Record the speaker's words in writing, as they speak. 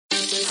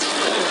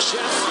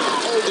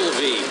Jeff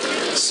Ogilvy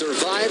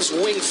survives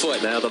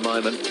Wingfoot. Now the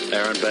moment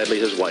Aaron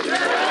Baddeley has waited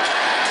for.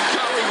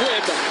 Gary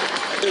Webb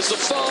is the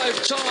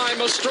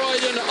 5-time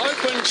Australian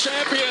Open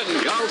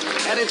champion. Golf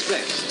at its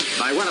best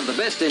by one of the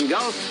best in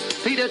golf,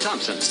 Peter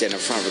Thompson. Stand in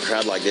front of a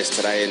crowd like this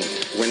today and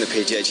win the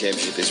PGA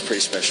Championship is pretty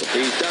special.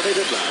 He's done it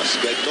at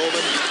last. Greg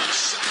Norman.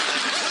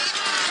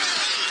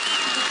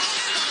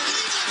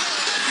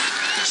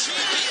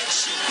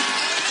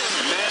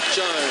 Matt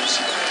Jones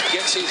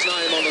gets his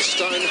name on the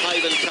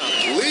Stonehaven Cup.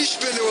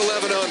 Leishman to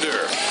 11 under.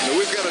 Now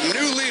we've got a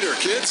new leader,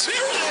 kids. There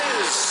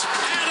it is,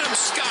 Adam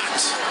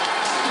Scott,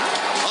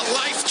 a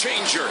life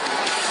changer.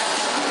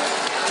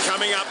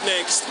 Coming up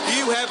next,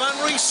 you have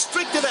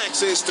unrestricted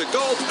access to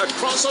golf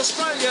across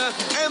Australia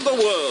and the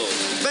world.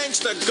 Thanks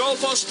to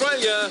Golf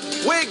Australia,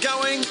 we're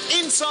going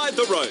inside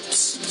the ropes.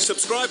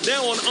 Subscribe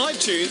now on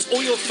iTunes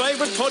or your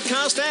favourite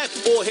podcast app,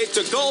 or head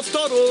to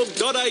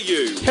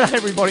golf.org.au. Hello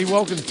everybody,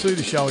 welcome to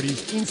the show. It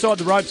is Inside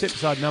the Ropes,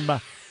 episode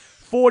number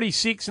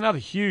 46. Another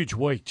huge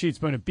week. Gee, it's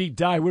been a big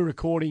day. We're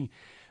recording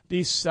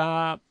this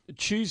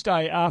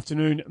Tuesday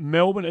afternoon,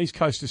 Melbourne, East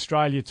Coast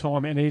Australia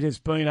time, and it has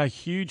been a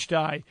huge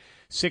day.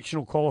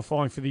 Sectional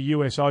qualifying for the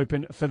US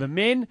Open for the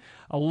men.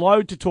 A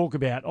load to talk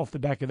about off the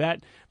back of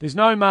that. There's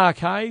no Mark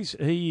Hayes.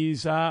 He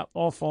is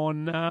off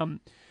on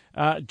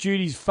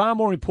duties far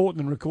more important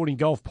than recording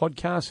golf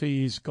podcasts.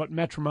 He's got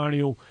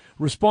matrimonial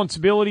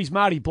responsibilities.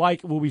 Marty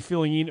Blake will be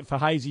filling in for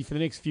Hazy for the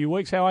next few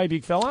weeks. How are you,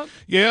 big fella?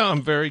 Yeah,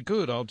 I'm very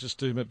good. I'll just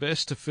do my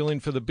best to fill in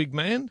for the big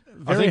man.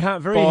 By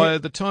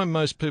the time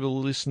most people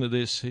listen to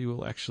this, he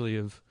will actually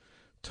have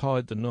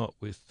tied the knot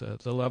with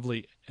the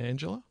lovely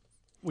Angela.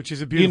 Which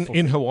is a beautiful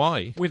in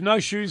Hawaii. With no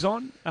shoes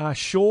on,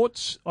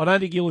 shorts. I don't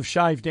think you'll have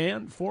shaved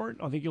down for it.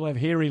 I think you'll have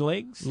hairy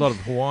legs. A lot of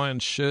Hawaiian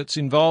shirts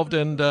involved,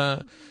 and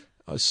I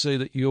see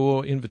that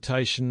your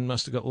invitation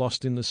must have got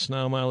lost in the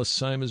snail mail, the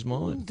same as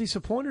mine. I'm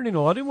disappointed in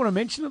all. I didn't want to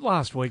mention it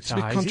last week. It's a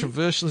bit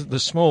controversial. The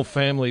small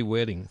family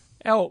wedding.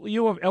 Al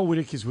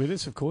Whittaker's with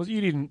us, of course.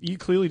 You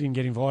clearly didn't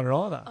get invited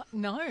either.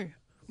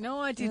 No,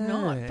 I did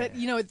not. But,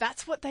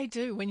 that's what they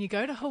do. When you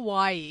go to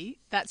Hawaii,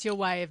 that's your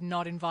way of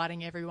not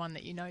inviting everyone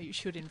that you know you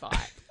should invite.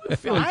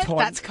 Right?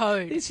 That's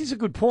code. This is a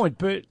good point,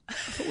 but I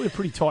thought we were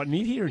pretty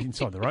tight-knit here at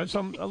Inside the Ropes.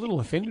 I'm a little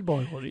offended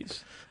by all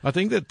this. I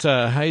think that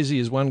Hazy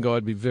is one guy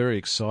I'd be very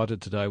excited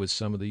today with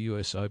some of the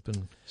US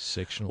Open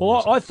sectional.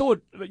 Well, I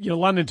thought,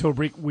 London to a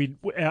brick,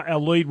 our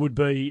lead would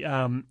be,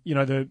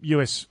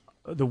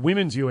 the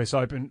women's US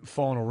Open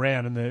final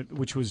round,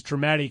 which was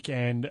dramatic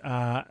and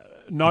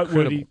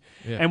noteworthy,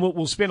 yeah. And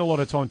we'll spend a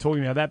lot of time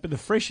talking about that. But the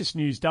freshest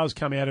news does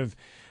come out of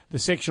the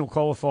sectional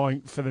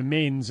qualifying for the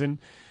men's, and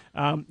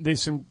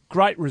there's some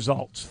great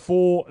results.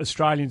 4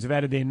 Australians have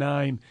added their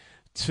name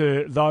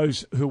to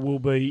those who will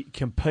be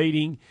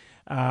competing.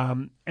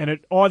 And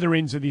at either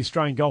ends of the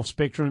Australian golf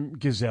spectrum,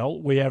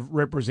 Gazelle, we have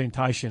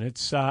representation.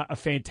 It's a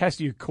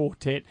fantastic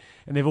quartet,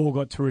 and they've all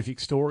got terrific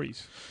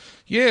stories.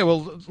 Yeah,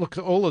 well, look,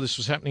 all of this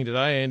was happening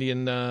today, Andy,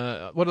 and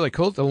what do they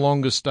call it? The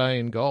longest day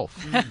in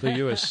golf, the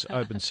US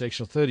Open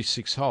sectional,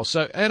 36 holes.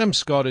 So Adam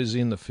Scott is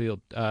in the field.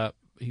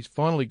 He's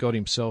finally got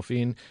himself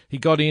in. He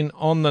got in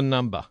on the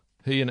number.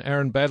 He and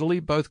Aaron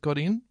Baddeley both got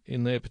in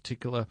their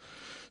particular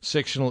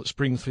sectional at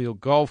Springfield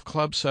Golf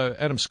Club. So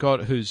Adam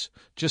Scott, who's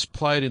just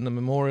played in the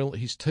Memorial,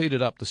 he's teed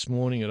it up this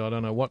morning at I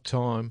don't know what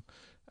time.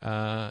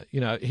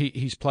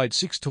 He's played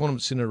 6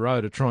 tournaments in a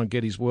row to try and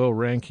get his world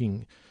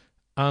ranking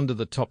under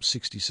the top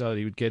 60 so that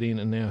he would get in,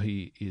 and now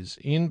he is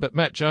in. But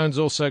Matt Jones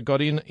also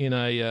got in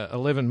a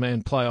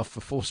 11-man playoff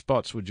for 4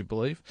 spots, would you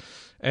believe?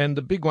 And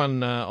the big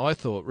one I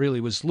thought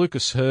really was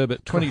Lucas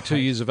Herbert, 22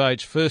 years of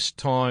age, first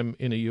time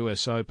in a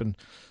US Open,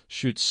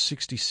 shoots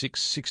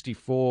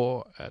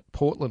 66-64 at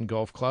Portland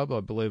Golf Club,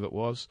 I believe it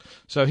was.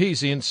 So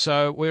he's in.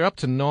 So we're up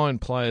to 9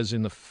 players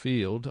in the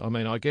field. I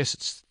mean, I guess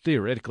it's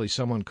theoretically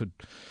someone could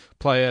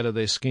play out of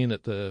their skin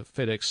at the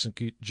FedEx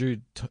St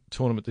Jude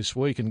tournament this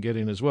week and get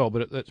in as well.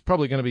 But it's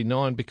probably going to be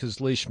 9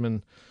 because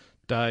Leishman,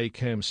 Day,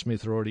 Cam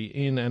Smith are already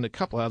in, and a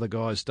couple of other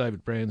guys,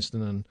 David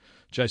Branston and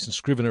Jason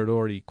Scrivener, had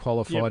already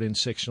qualified in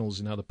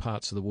sectionals in other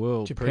parts of the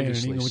world Japan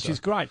previously. and England, which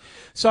is great.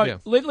 So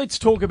let's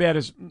talk about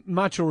as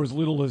much or as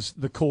little as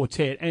the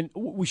quartet. And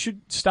we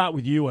should start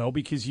with you, Al,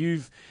 because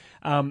you've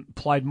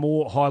played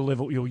more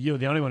high-level. You're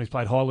the only one who's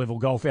played high-level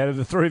golf out of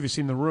the 3 of us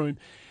in the room.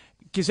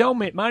 Gazelle,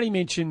 Marty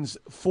mentions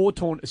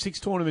 6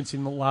 tournaments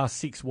in the last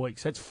 6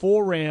 weeks. That's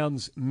 4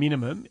 rounds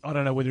minimum. I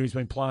don't know whether he's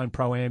been playing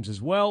pro-ams as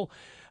well,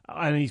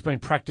 and he's been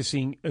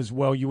practicing as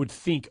well. You would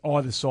think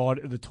either side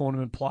of the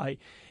tournament play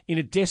in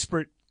a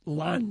desperate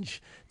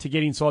lunge to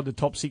get inside the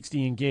top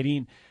 60 and get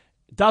in.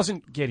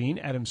 Doesn't get in,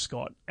 Adam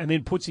Scott, and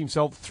then puts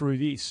himself through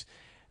this.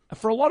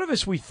 For a lot of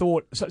us, we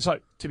thought, so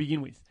to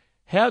begin with,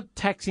 how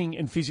taxing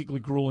and physically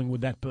grueling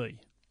would that be?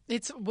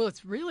 It's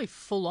really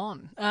full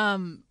on.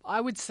 I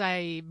would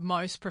say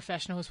most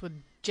professionals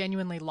would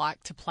genuinely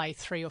like to play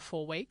 3 or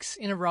 4 weeks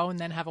in a row and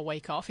then have a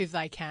week off if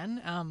they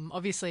can.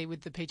 Obviously,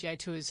 with the PGA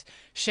Tour's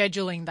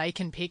scheduling, they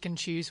can pick and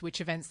choose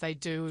which events they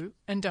do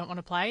and don't want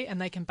to play,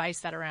 and they can base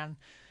that around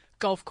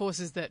golf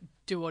courses that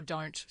do or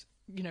don't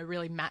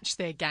really match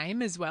their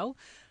game as well.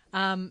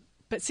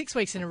 But 6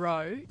 weeks in a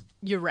row,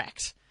 you're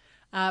wrecked.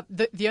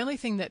 The only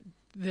thing that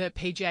the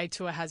PGA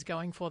Tour has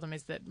going for them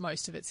is that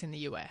most of it's in the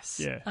US.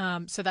 Yeah.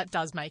 So that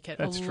does make it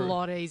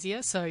lot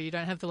easier. So you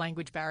don't have the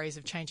language barriers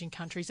of changing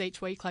countries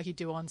each week like you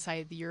do on,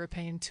 say, the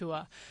European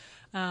Tour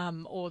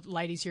or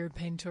Ladies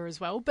European Tour as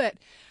well. But,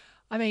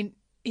 I mean,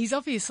 he's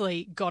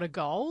obviously got a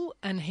goal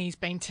and he's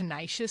been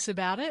tenacious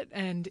about it,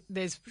 and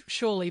there's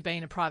surely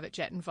been a private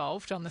jet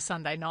involved on the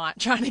Sunday night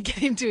trying to get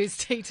him to his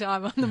tee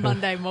time on the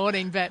Monday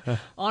morning. But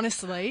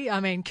honestly,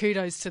 I mean,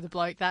 kudos to the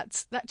bloke.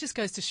 That just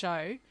goes to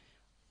show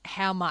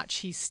how much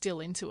he's still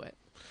into it.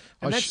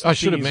 I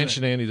should have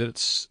mentioned, Andy,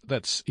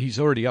 that he's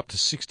already up to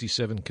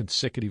 67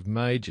 consecutive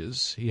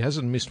majors. He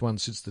hasn't missed one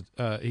since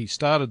he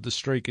started the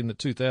streak in the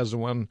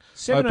 2001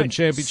 Open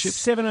Championship.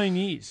 17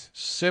 years.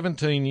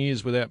 17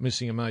 years without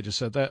missing a major.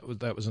 So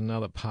that was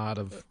another part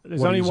of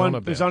there's what only he's one. on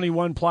about. There's only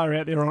one player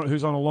out there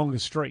who's on a longer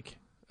streak.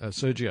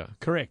 Sergio.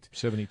 Correct.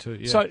 72.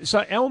 Yeah.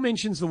 So Al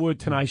mentions the word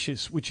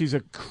tenacious, which is a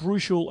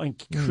crucial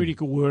and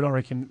critical word, I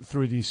reckon,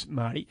 through this,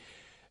 Marty.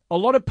 A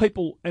lot of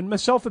people, and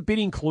myself a bit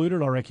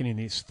included, I reckon, in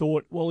this,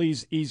 thought, well,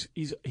 he's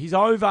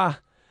over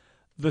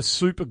the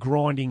super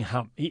grinding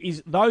hump.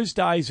 Those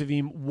days of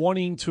him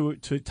wanting to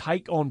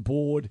take on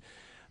board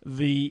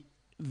the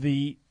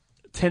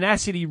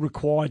tenacity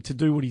required to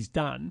do what he's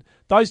done,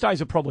 those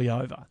days are probably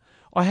over.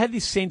 I had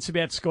this sense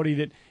about Scotty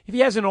that if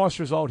he has a nice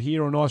result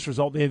here or a nice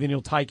result there, then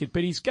he'll take it.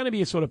 But he's going to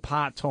be a sort of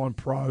part-time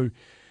pro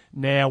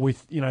now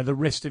with, the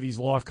rest of his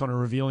life kind of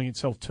revealing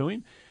itself to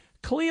him.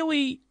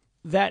 Clearly,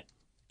 that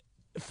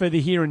for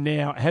the here and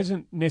now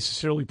hasn't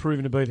necessarily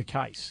proven to be the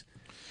case.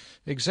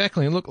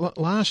 Exactly. And look,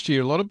 last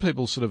year, a lot of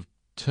people sort of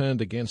turned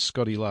against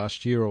Scotty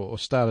last year or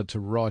started to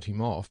write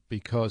him off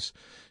because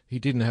he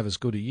didn't have as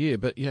good a year.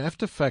 But you have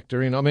to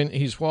factor in, I mean,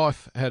 his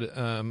wife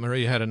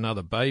Maria had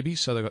another baby,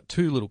 so they've got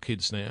 2 little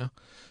kids now.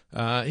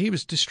 He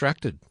was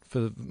distracted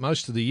for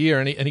most of the year,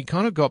 and he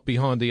kind of got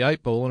behind the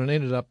 8 ball, and it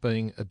ended up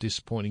being a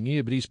disappointing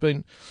year. But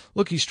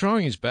he's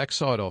throwing his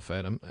backside off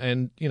at him,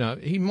 and,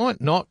 he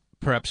might not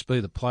perhaps be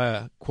the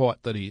player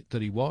quite that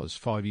he was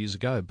 5 years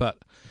ago, but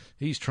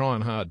he's trying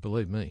hard,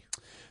 believe me.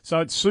 So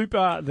it's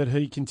super that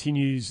he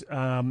continues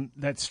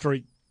that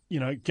streak,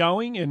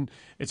 going, and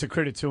it's a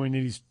credit to him that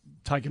he's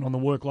taken on the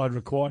workload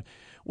required.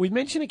 We've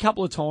mentioned a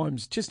couple of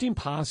times, just in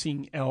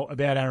passing,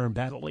 about Aaron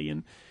Baddeley,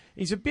 and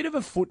he's a bit of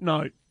a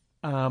footnote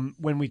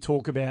when we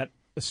talk about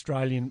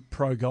Australian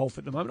pro golf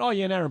at the moment. Oh,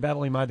 yeah, and Aaron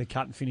Baddeley made the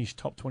cut and finished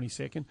top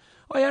 22nd.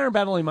 Oh, yeah, Aaron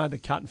Baddeley made the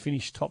cut and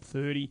finished top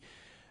 30.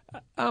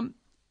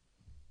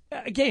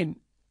 Again,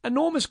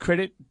 enormous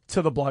credit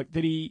to the bloke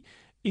that he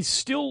is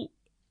still,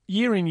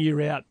 year in,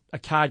 year out, a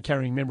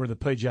card-carrying member of the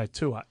PGA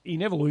Tour. He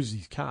never loses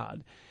his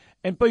card.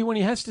 And B, when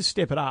he has to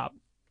step it up,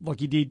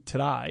 like he did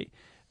today,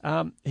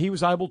 he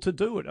was able to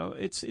do it.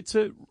 It's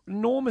an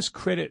enormous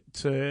credit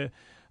to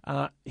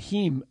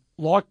him,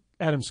 like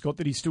Adam Scott,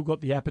 that he's still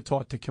got the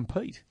appetite to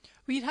compete.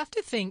 Well, you'd have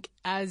to think,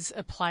 as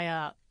a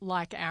player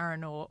like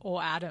Aaron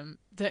or Adam,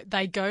 that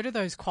they go to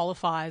those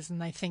qualifiers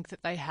and they think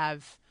that they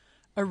have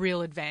a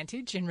real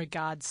advantage in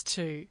regards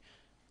to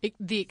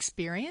the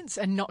experience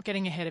and not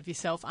getting ahead of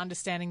yourself,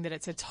 understanding that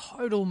it's a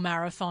total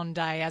marathon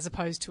day as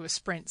opposed to a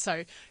sprint.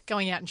 So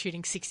going out and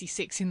shooting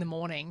 66 in the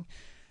morning,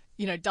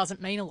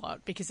 doesn't mean a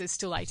lot because there's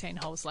still 18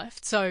 holes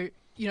left. So,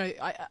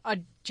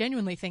 I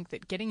genuinely think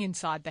that getting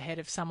inside the head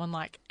of someone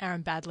like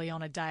Aaron Baddeley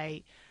on a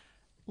day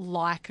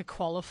like a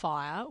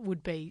qualifier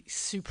would be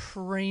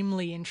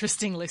supremely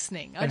interesting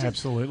listening.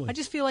 Absolutely. I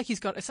just feel like he's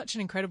got such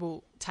an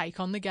incredible take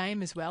on the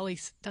game as well. He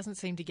doesn't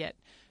seem to get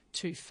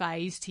too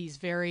phased. He's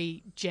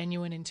very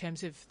genuine in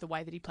terms of the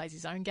way that he plays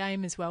his own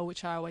game as well,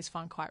 which I always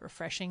find quite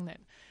refreshing. That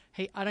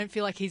I don't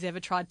feel like he's ever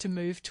tried to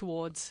move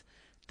towards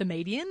the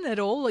median at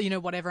all,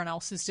 what everyone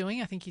else is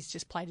doing. I think he's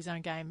just played his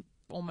own game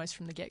almost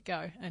from the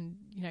get-go. And,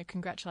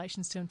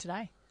 congratulations to him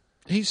today.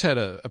 He's had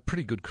a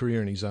pretty good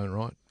career in his own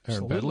right,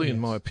 Aaron Baddeley, in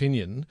my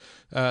opinion.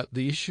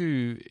 The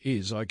issue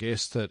is, I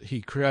guess, that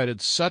he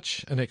created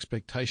such an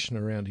expectation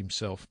around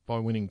himself by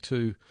winning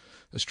 2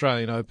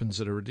 Australian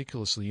Opens at a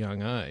ridiculously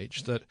young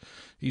age that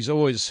he's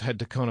always had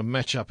to kind of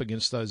match up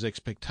against those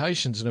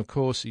expectations. And, of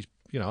course, he's,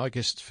 I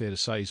guess it's fair to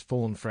say he's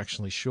fallen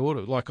fractionally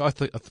short. Like,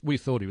 we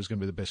thought he was going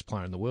to be the best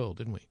player in the world,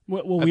 didn't we?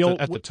 Well,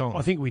 at the time.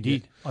 I think we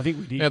did. Yeah. I think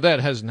we did. Now,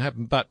 that hasn't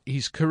happened, but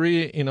his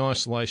career in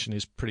isolation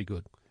is pretty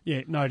good.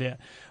 Yeah, no doubt.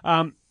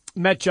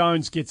 Matt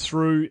Jones gets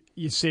through.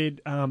 You said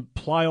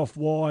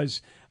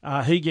playoff-wise,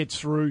 he gets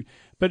through.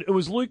 But it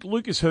was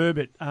Lucas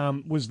Herbert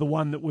was the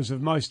one that was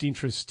of most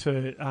interest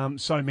to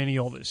so many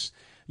of us.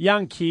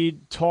 Young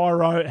kid,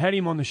 Tyro, had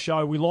him on the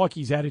show. We like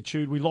his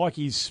attitude. We like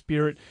his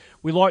spirit.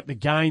 We like the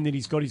game that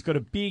he's got. He's got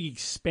a big,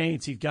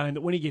 expansive game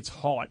that when he gets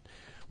hot,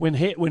 when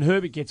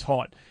Herbert gets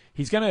hot,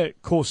 he's going to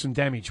cause some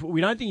damage.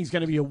 We don't think he's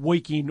going to be a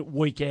week in,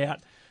 week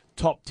out,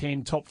 top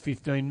 10, top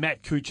 15,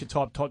 Matt Kuchar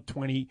type, top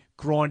 20,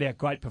 grind out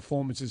great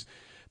performances.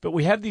 But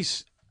we have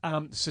this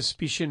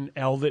suspicion,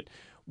 Al, that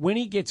when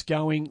he gets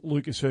going,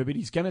 Lucas Herbert,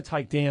 he's going to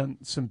take down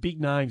some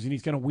big names and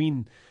he's going to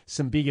win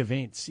some big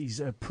events. He's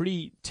a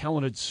pretty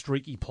talented,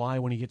 streaky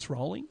player when he gets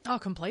rolling. Oh,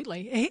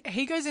 completely.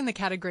 He goes in the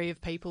category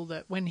of people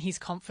that when he's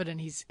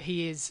confident,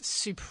 he is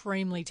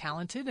supremely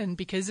talented. And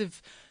because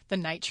of the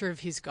nature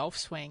of his golf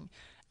swing,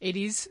 it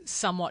is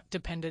somewhat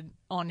dependent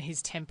on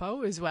his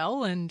tempo as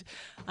well. And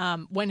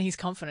when he's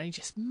confident, he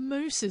just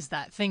mooses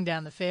that thing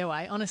down the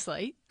fairway.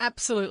 Honestly,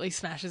 absolutely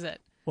smashes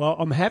it. Well,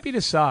 I'm happy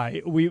to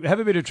say we have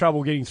a bit of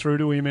trouble getting through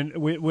to him, and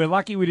we're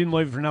lucky we didn't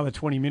leave it for another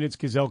 20 minutes,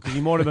 Gazelle, because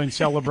he might have been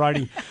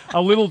celebrating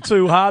a little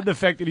too hard the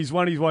fact that he's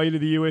won his way into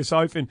the US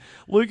Open.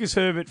 Lucas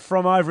Herbert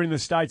from over in the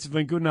States has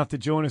been good enough to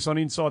join us on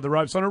Inside the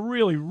Ropes on a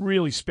really,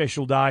 really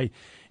special day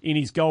in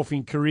his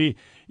golfing career.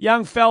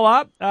 Young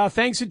fella,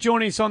 thanks for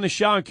joining us on the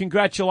show, and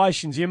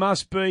congratulations. You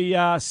must be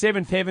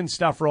seventh heaven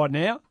stuff right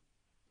now.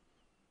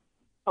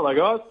 Hello,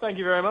 guys. Thank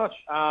you very much.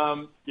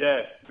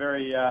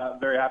 Very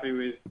happy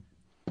with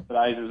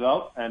today's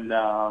result, and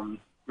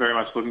very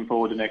much looking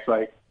forward to next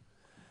week.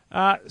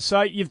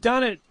 So you've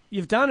done it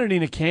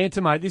in a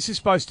canter, mate. This is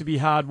supposed to be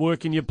hard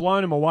work, and you've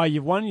blown them away.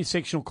 You've won your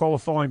sectional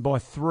qualifying by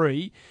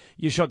 3.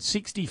 You shot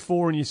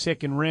 64 in your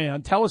second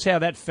round. Tell us how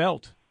that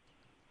felt.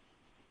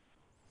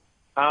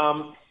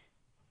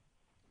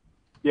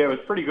 It was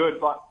pretty good,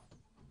 but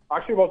I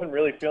actually wasn't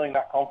really feeling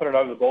that confident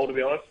over the ball, to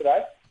be honest,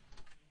 today.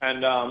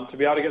 And to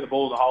be able to get the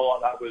ball in the hole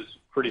like that was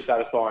pretty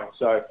satisfying.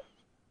 So,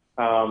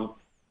 I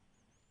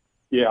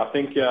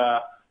think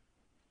that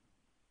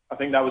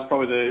was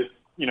probably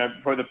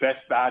the best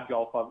bad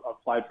golf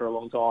I've played for a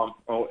long time,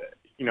 or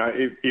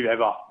if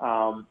ever.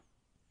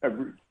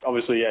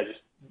 Obviously, just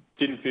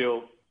didn't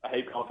feel a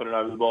heap confident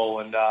over the ball,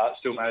 and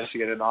still managed to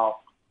get it in the hole.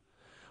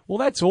 Well,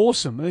 that's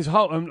awesome.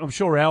 I'm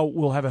sure Al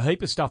will have a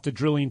heap of stuff to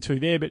drill into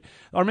there. But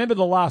I remember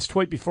the last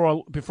tweet before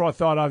I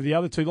thought over the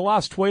other two. The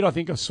last tweet I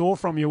think I saw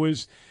from you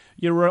was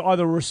you were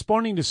either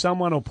responding to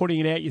someone or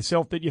putting it out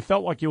yourself that you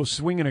felt like you were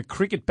swinging a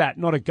cricket bat,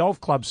 not a golf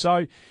club.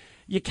 So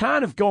you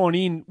can't have gone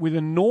in with an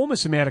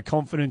enormous amount of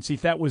confidence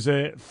if that was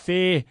a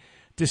fair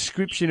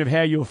description of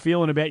how you were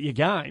feeling about your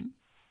game.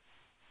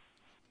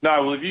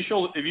 No, well, if you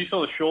saw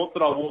the shorts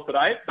that I wore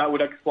today, that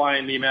would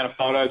explain the amount of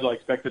photos I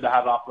expected to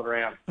have after the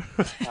round.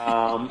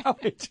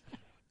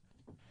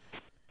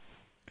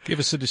 Give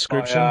us a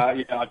description.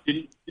 I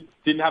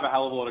didn't have a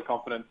hell of a lot of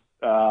confidence,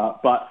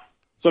 but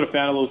sort of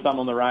found a little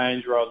something on the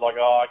range where I was like,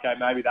 oh, okay,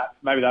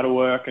 maybe that'll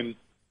work, and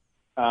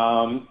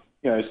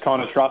just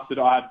kind of trusted.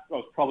 I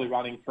was probably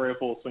running 3 or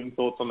 4 swing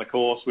thoughts on the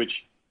course,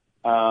 which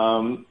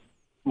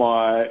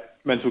my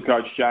mental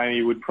coach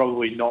Jamie would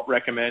probably not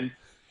recommend.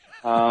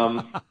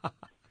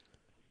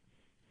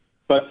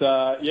 But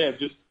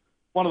just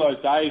one of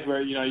those days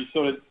where, you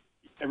sort of,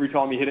 every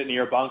time you hit it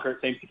near a bunker, it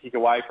seems to kick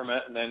away from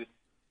it. And then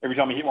every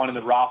time you hit one in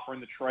the rough or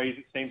in the trees,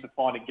 it seems to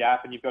find a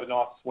gap and you've got a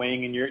nice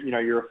swing and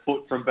you're a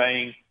foot from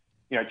being,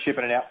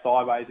 chipping it out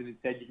sideways, and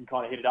instead you can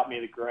kind of hit it up near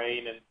the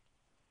green. And,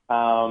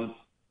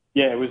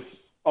 it was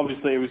sort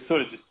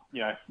of just,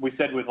 we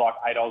said with like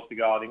 8 holes to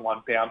go, I think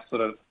 1 bounce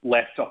sort of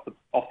left off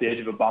the edge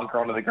of a bunker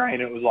onto the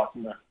green. It was like,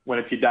 when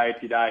it's your day,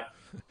 it's your day.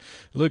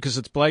 Lucas,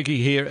 it's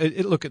Blakey here.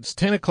 Look, it's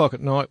 10 o'clock at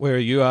night where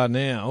you are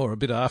now, or a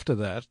bit after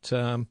that.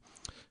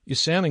 You're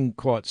sounding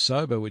quite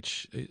sober,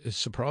 which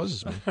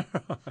surprises me.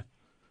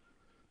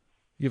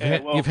 You've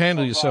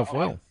handled yourself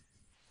well.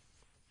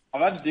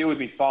 I've had to deal with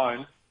my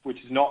phone, which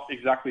has not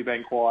exactly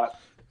been quiet.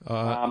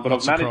 But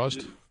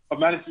I've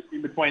managed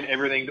in between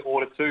everything to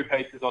order 2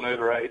 pizzas on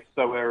Uber Eats,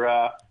 so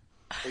we're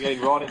getting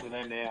right into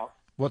them now.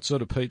 What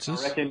sort of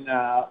pizzas?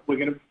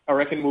 I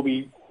reckon we'll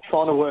be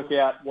trying to work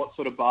out what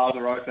sort of bars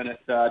are open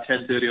at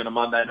 10:30 on a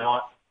Monday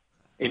night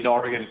in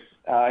Oregon,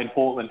 in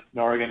Portland,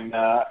 Oregon,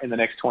 in the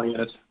next 20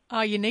 minutes.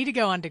 Oh, you need to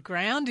go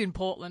underground in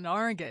Portland,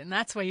 Oregon.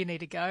 That's where you need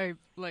to go,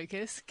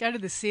 Lucas. Go to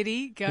the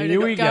city. Go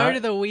to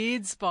the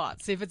weird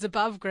spots. If it's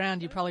above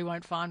ground, you probably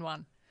won't find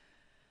one.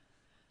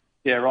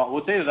 Yeah, right. Well,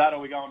 it's either that or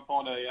we go and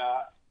find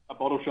a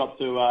bottle shop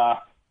to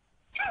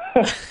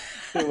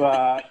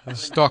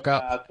stock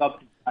up. But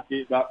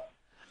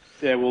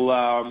yeah,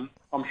 well,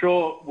 I'm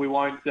sure we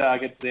won't get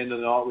to the end of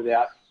the night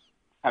without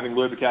having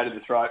lubricated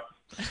the throat.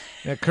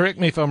 Now, correct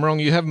me if I'm wrong.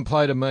 You haven't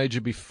played a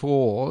major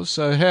before,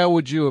 so how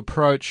would you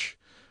approach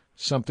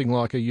something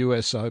like a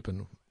US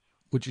Open?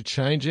 Would you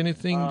change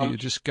anything? Do you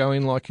just go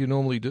in like you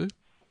normally do?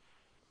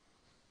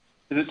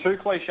 Is it too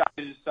cliche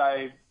to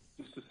say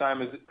just the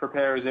same as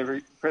prepare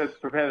the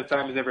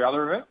same as every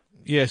other event?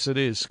 Yes, it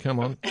is. Come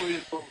on,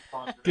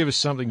 give us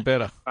something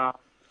better. I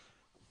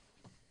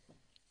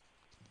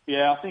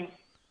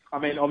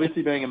mean,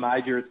 obviously being a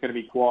major, it's going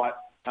to be quite.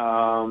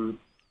 The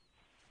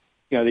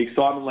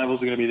excitement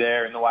levels are going to be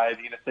there in the way that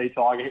you're going to see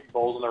Tiger hitting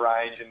balls on the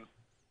range and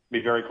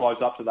be very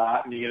close up to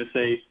that, and you're going to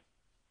see,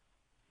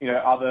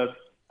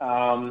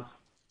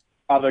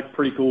 other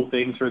pretty cool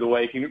things through the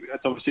week.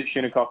 It's obviously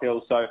Shinnecock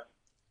Hills, so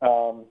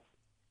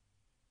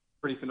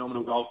pretty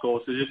phenomenal golf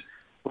course. So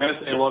we're going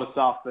to see a lot of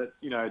stuff that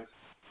it's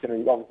going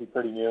to be obviously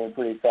pretty new and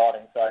pretty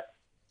exciting. So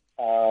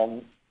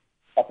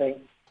I think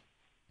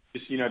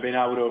just being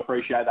able to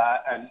appreciate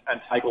that and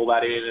take all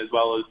that in, as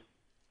well as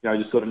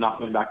just sort of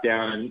knuckling back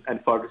down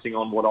and focusing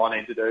on what I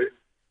need to do.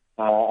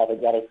 I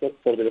think that'll sort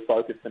of be the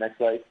focus for next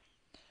week.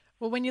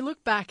 Well, when you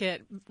look back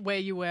at where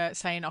you were,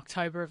 say, in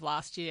October of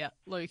last year,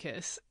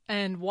 Lucas,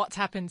 and what's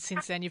happened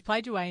since then, you've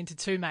played your way into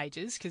 2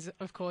 majors because,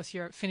 of course,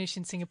 your finish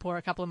in Singapore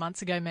a couple of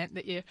months ago meant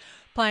that you're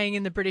playing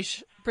in the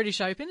British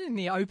Open, in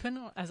the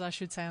Open, as I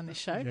should say on this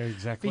show. Yeah,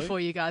 exactly. Before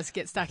you guys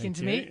get stuck Thank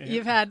into you. me. Yeah.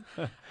 You've had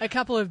a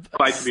couple of...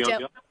 I think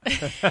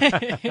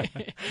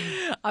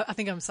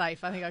I'm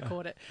safe. I think I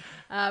caught it.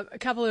 A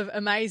couple of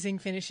amazing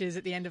finishes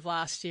at the end of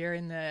last year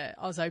in the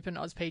Oz Open,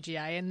 Oz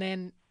PGA, and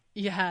then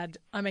you had,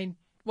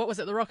 what was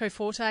it, the Rocco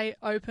Forte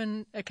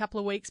Open a couple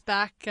of weeks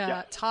back,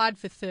 tied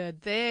for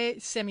 3rd there,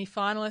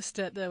 semi-finalist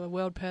at the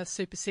World Perth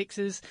Super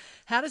Sixes.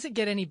 How does it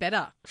get any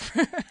better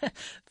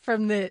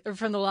from the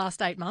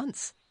last 8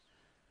 months?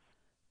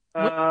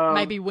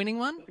 Maybe winning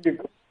one?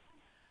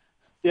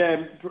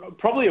 Yeah,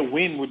 probably a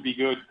win would be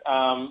good.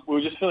 We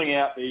were just filling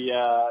out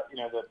the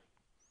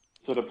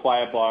sort of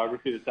player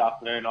biography this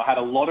afternoon. I had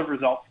a lot of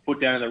results to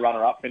put down in the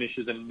runner-up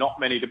finishes and not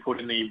many to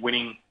put in the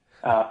winning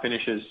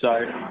finishes. So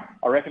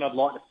I reckon I'd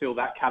like to fill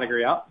that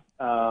category up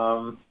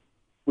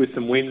with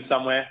some wins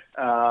somewhere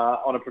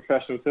on a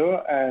professional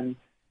tour. And,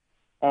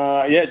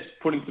 just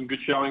put in some good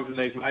showings in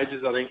these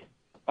majors, I think.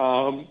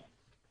 I've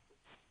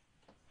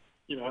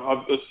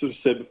sort of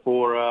said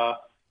before,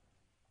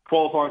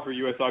 qualifying for a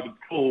US Open's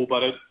cool,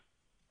 but it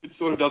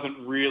sort of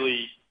doesn't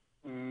really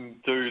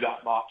do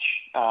that much.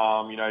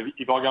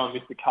 If I go and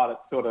miss the cut, it's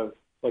sort of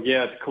like,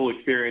 it's a cool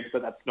experience,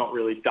 but that's not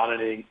really done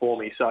anything for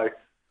me. So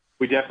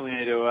we definitely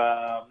need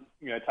to,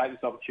 take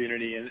this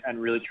opportunity and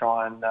really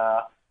try and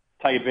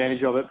take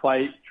advantage of it.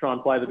 Try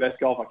and play the best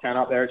golf I can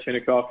up there at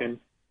Shinnecock, and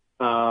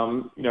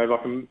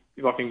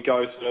if I can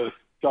go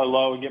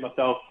low and get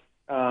myself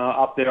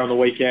up there on the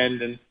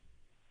weekend and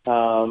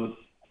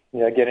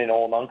get in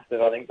all amongst it,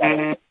 I think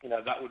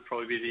that would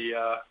probably be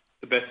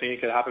the best thing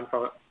that could happen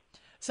from it.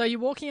 So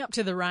you're walking up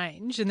to the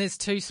range and there's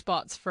 2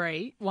 spots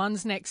free.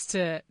 One's next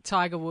to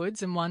Tiger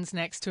Woods and one's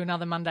next to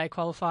another Monday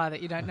qualifier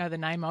that you don't know the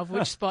name of.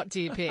 Which spot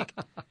do you pick?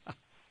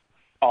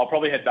 I'll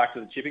probably head back to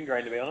the chipping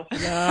green, to be honest.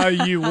 No,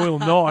 you will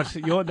not.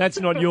 That's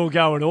not your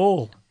go at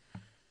all.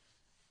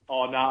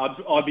 Oh, no,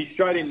 I'd be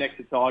straight in next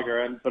to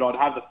Tiger, but I'd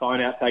have the phone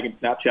out taking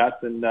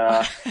Snapchats and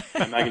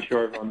making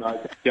sure everyone knows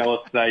how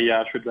jealous they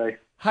should be.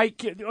 Hey,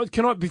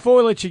 can I, before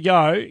we let you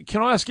go,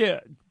 can I ask you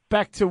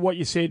back to what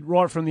you said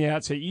right from the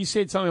outset? You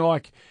said something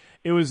like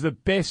it was the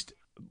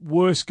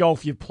worst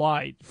golf you've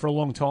played for a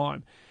long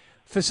time.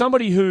 For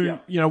somebody who,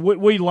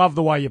 we love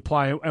the way you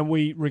play and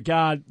we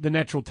regard the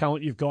natural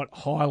talent you've got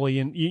highly,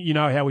 and you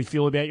know how we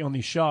feel about you on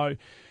this show.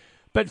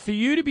 But for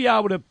you to be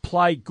able to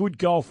play good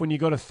golf when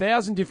you've got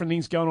 1,000 different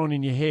things going on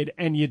in your head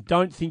and you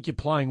don't think you're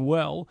playing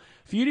well,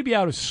 for you to be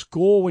able to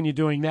score when you're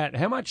doing that,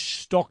 how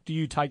much stock do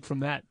you take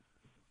from that?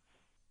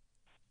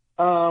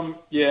 A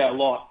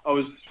lot. I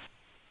was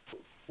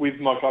with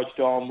my coach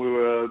Dom.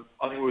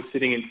 I think we were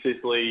sitting in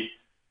Sicily,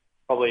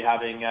 probably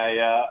having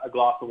a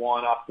glass of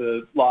wine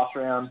after last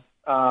round,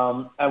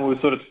 and we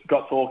sort of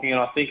got talking.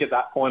 And I think at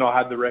that point I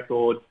had the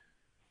record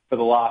for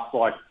the last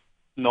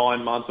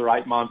 9 months or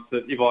 8 months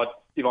that if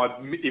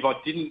I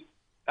didn't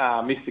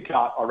miss the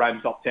cut, I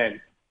ran top 10,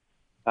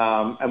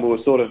 and it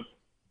was sort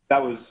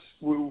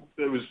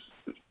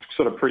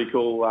of pretty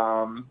cool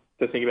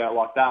to think about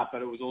like that.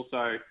 But it was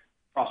also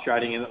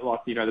frustrating in that,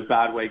 the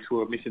bad weeks we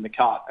were missing the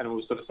cut, and it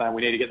was sort of saying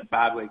we need to get the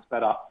bad weeks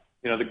better.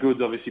 The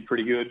good's obviously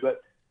pretty good,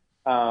 but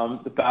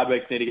the bad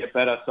weeks need to get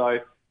better. So,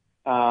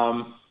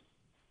 to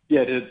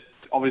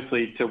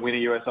win a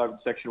US Open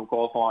sectional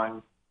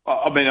qualifying,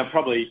 I'm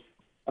probably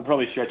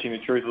stretching the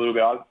truth a little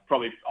bit. I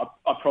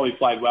probably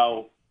played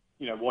well,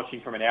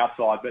 watching from an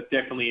outside, but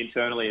definitely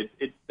internally,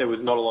 there was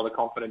not a lot of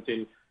confidence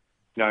in,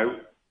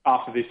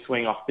 after this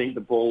swing, I think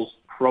the ball's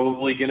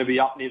probably going to be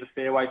up near the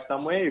fairway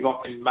somewhere. If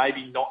I can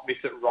maybe not miss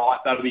it right,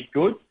 that'll be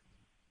good.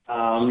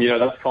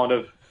 That's kind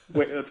of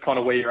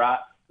where you're at,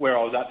 where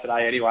I was at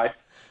today anyway.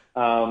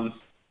 That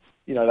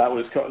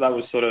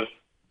was sort of,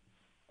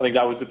 I think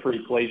that was a pretty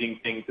pleasing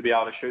thing to be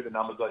able to shoot the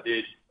numbers I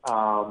did,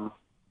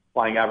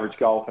 playing average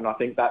golf. And I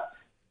think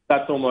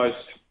that's almost,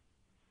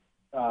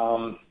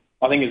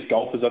 I think as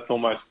golfers, that's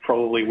almost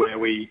probably where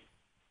we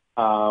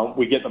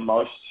get the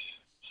most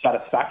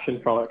satisfaction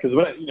from it. Because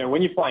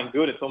when you're playing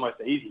good, it's almost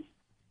easy.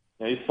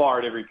 You fire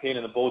at every pin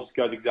and the ball just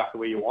goes exactly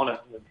where you want it.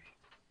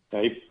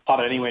 And, you putt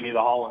it anywhere near the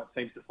hole and it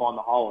seems to find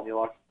the hole, and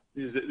you're like,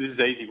 this is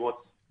easy. What's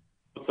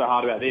so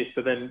hard about this?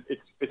 But then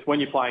it's when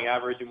you're playing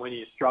average and when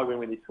you're struggling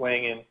with your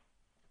swing,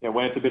 and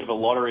when it's a bit of a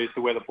lottery as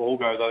to where the ball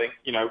goes. I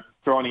think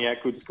grinding out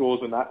good scores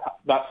when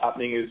that's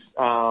happening is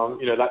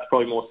that's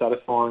probably more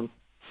satisfying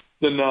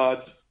than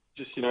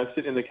just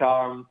sitting in the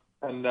car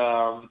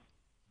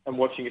and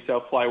watching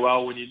yourself play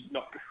well when it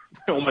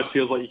almost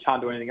feels like you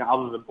can't do anything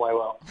other than play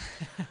well.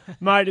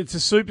 Mate, it's a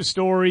super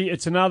story.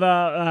 It's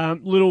another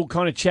little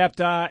kind of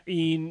chapter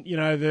in,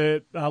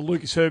 the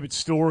Lucas Herbert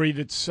story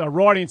that's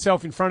writing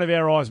itself in front of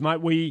our eyes,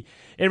 mate.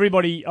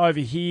 Everybody over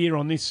here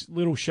on this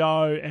little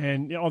show,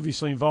 and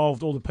obviously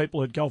involved all the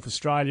people at Golf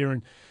Australia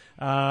and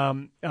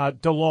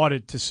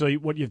Delighted to see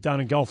what you've done,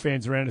 and golf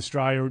fans around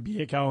Australia would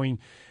be echoing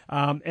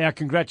our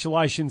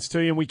congratulations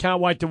to you, and we can't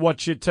wait to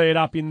watch you tee it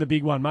up in the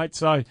big one, mate.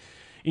 So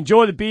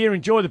enjoy the beer,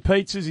 enjoy the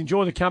pizzas,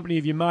 enjoy the company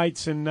of your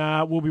mates, and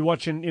we'll be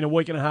watching in a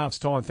week and a half's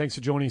time. Thanks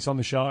for joining us on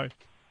the show.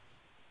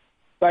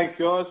 Thanks,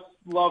 guys.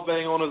 Love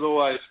being on as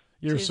always.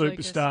 You're Cheers, a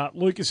superstar.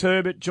 Lucas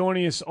Herbert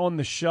joining us on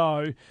the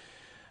show.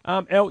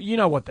 El, you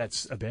know what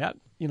that's about,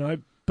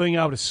 being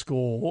able to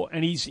score,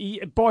 and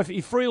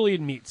he freely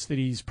admits that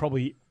he's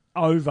probably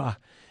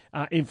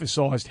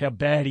emphasised how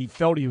bad he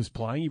felt he was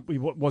playing. He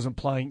wasn't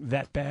playing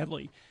that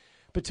badly.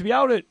 But to be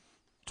able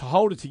to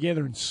hold it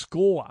together and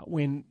score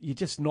when you're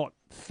just not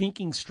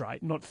thinking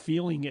straight, not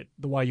feeling it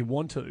the way you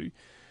want to,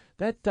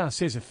 that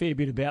says a fair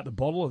bit about the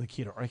bottle of the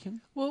kid, I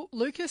reckon. Well,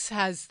 Lucas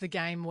has the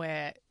game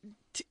where,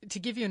 to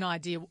give you an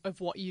idea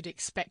of what you'd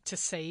expect to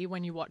see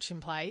when you watch him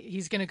play,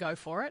 he's going to go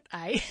for it,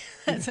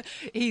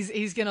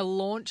 He's going to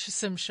launch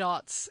some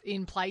shots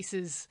in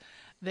places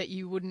that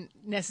you wouldn't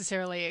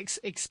necessarily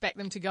expect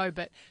them to go.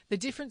 But the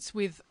difference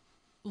with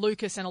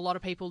Lucas and a lot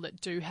of people that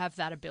do have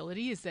that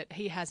ability is that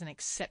he has an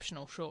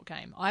exceptional short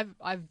game.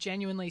 I've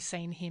genuinely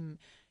seen him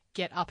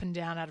get up and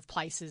down out of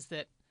places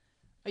that,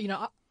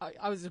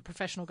 I was a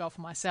professional golfer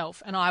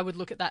myself, and I would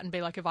look at that and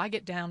be like, if I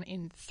get down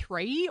in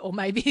 3 or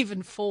maybe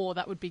even 4,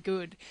 that would be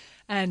good.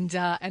 And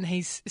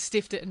he's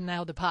stiffed it and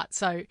nailed the putt.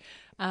 So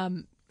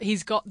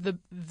he's got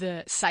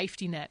the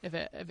safety net of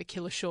a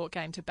killer short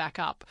game to back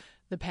up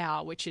the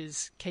power, which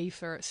is key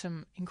for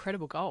some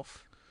incredible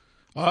golf.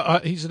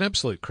 He's an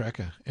absolute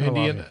cracker,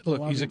 Andy. And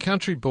look, he's a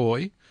country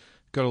boy,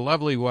 got a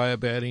lovely way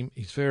about him.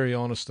 He's very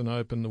honest and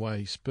open the way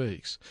he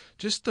speaks.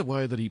 Just the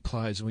way that he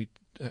plays, and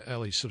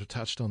Ali sort of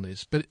touched on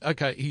this. But,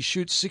 okay, he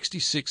shoots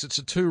 66. It's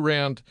a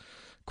 2-round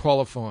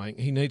qualifying.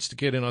 He needs to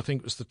get in, I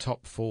think it was the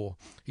top 4.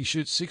 He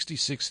shoots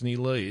 66 and he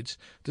leads.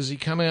 Does he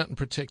come out and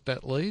protect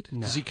that lead?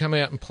 No. Does he come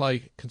out and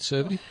play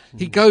conservative?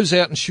 He goes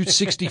out and shoots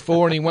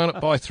 64 and he won it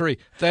by 3.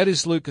 That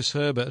is Lucas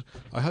Herbert.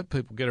 I hope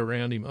people get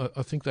around him.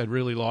 I think they'd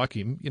really like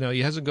him.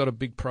 He hasn't got a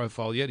big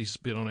profile yet. He's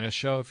been on our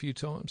show a few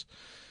times.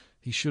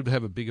 He should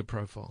have a bigger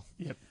profile.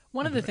 Yep.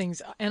 One of the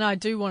things, and I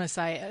do want to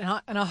say,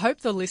 and I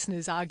hope the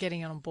listeners are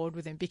getting on board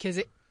with him, because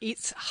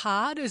it's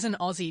hard as an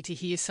Aussie to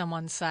hear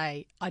someone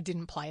say, I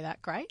didn't play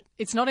that great.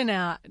 It's not in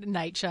our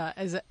nature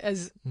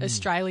as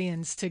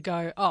Australians to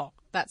go, oh,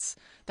 that's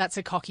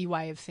a cocky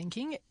way of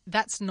thinking.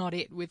 That's not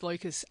it with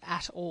Lucas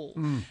at all.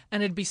 And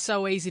it'd be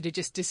so easy to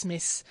just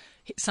dismiss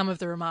some of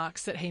the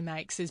remarks that he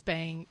makes as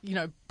being,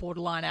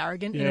 borderline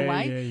arrogant in a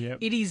way. Yeah.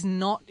 It is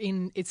not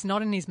it's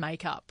not in his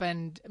makeup,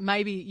 and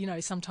maybe,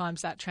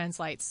 sometimes that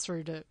translates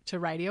through to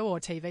radio or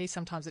TV,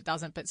 sometimes it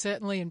doesn't, but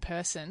certainly in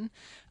person,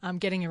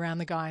 getting around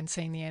the guy and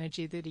seeing the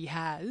energy that he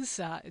has,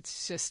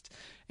 it's just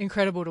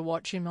incredible to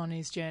watch him on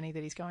his journey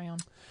that he's going on.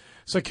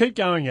 So keep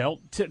going, El.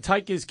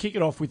 Kick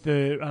it off with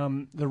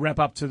the wrap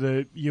up to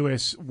the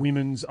US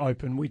Women's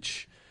Open,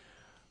 which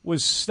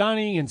was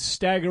stunning and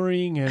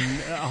staggering, and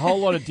a whole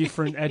lot of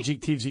different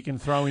adjectives you can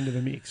throw into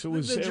the mix. It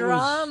was the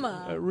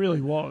drama. It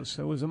really was.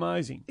 It was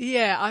amazing.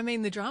 Yeah, I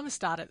mean, the drama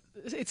started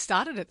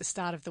at the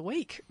start of the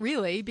week,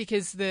 really,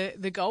 because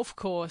the golf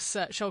course,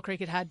 Shoal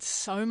Creek, had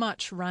so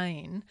much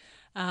rain.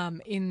 I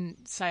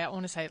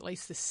want to say at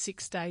least the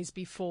 6 days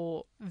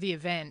before the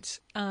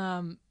event,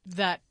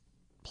 that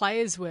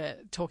players were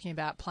talking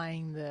about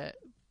playing the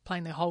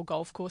whole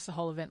golf course, the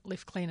whole event,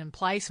 lift, clean and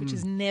place, which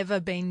has never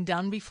been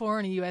done before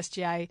in a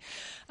USGA,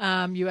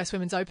 US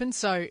Women's Open.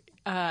 So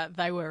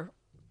they were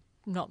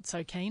not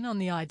so keen on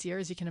the idea,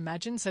 as you can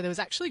imagine. So there was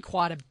actually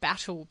quite a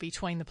battle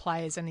between the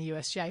players and the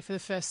USGA for the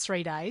first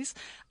 3 days.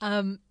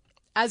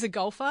 As a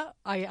golfer,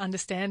 I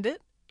understand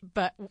it.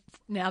 But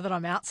now that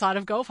I'm outside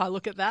of golf, I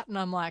look at that and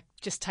I'm like,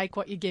 just take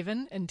what you're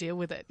given and deal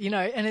with it,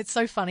 And it's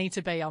so funny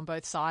to be on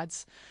both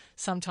sides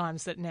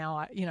sometimes that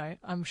now,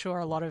 I'm sure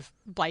a lot of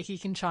Blakey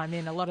can chime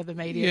in. A lot of the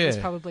media is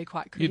probably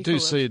quite critical. You do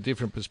see a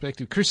different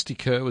perspective. Christy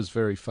Kerr was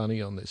very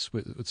funny on this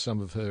with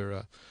some of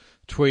her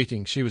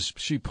tweeting.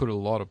 She put a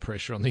lot of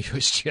pressure on the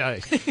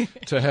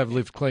USGA to have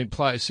lift, clean,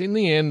 place. In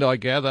the end, I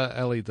gather,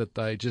 Ali, that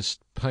they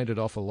just painted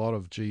off a lot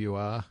of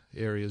GUR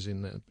areas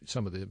in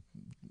some of the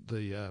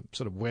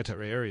sort of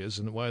wetter areas,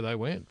 and away they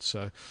went.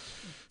 So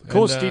the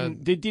course there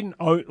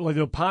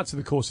were parts of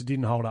the course that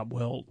didn't hold up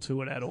well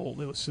to it at all.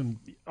 There was some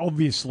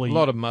obviously a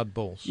lot of mud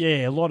balls.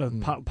 Yeah, a lot of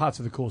parts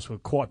of the course were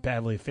quite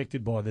badly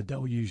affected by the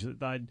deluge that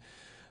they'd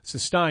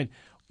sustained.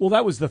 Well,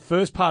 that was the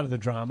first part of the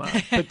drama,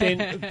 but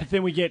then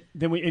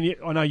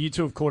I know you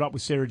two have caught up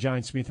with Sarah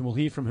Jane Smith, and we'll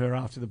hear from her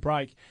after the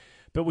break.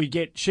 But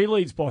she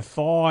leads by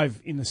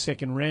 5 in the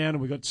second round,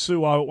 and we got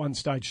Suo at one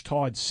stage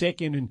tied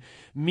second, and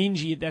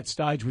Minji at that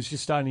stage was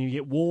just starting to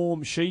get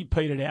warm. She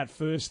petered out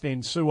first,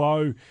 then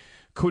Suo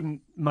couldn't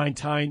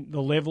maintain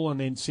the level, and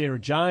then Sarah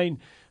Jane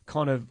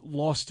kind of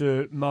lost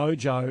her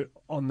mojo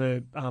on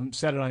the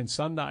Saturday and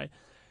Sunday.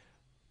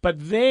 But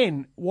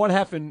then what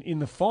happened in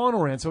the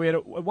final round? So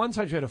at one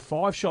stage we had a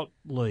 5-shot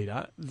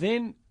leader,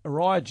 then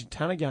Araya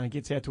Jutanugarn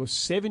gets out to a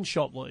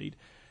 7-shot lead.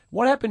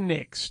 What happened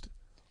next?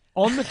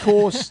 On the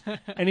course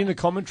and in the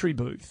commentary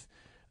booth,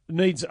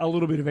 needs a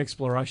little bit of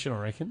exploration, I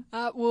reckon.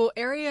 Well,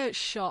 Aria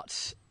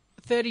shot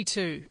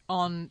 32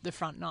 on the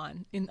front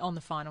nine on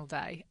the final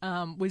day,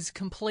 was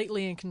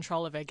completely in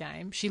control of her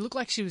game. She looked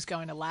like she was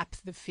going to lap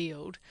the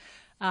field.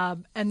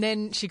 And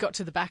then she got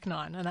to the back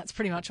nine, and that's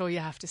pretty much all you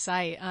have to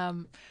say.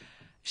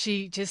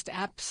 She just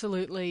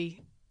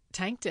absolutely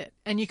tanked it.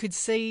 And you could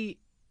see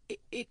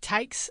it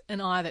takes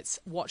an eye that's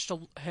watched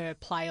her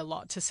play a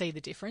lot to see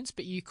the difference,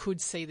 but you could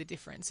see the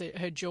difference.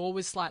 Her jaw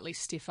was slightly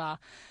stiffer.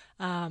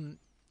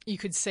 You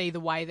could see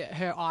the way that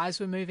her eyes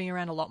were moving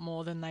around a lot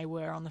more than they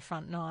were on the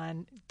front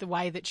nine, the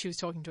way that she was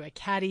talking to her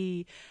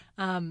caddy.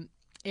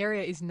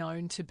 Aria is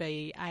known to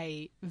be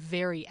a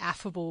very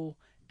affable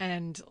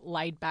and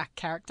laid-back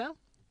character,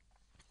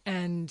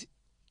 and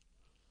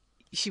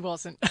she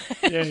wasn't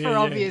for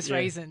obvious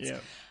reasons. Yeah.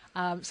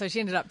 So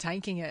she ended up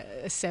taking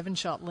a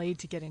 7-shot lead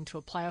to get into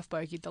a playoff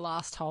bogey at the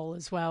last hole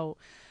as well.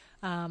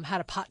 Had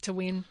a putt to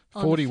win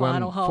on 41, the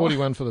final hole.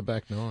 41 for the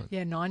back nine.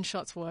 Yeah, 9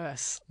 shots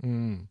worse.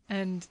 Mm.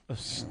 And it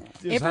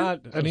was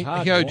hard. And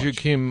Hyo-Joo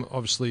Kim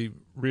obviously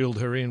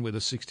reeled her in with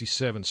a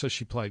 67, so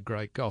she played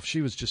great golf.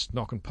 She was just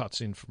knocking putts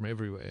in from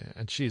everywhere,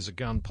 and she is a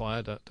gun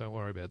player. Don't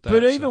worry about that.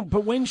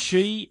 But when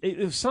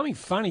something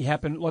funny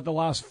happened, like the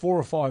last 4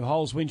 or 5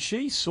 holes, when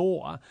she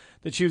saw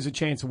that she was a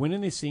chance of winning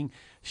this thing,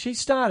 she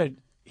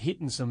started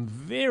hitting some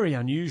very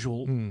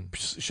unusual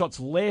shots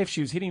left.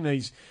 She was hitting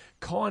these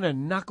kind of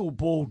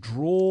knuckleball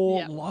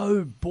draw,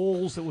 low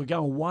balls that were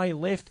going way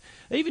left.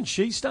 Even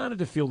she started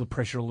to feel the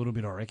pressure a little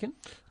bit, I reckon.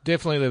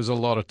 Definitely there was a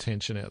lot of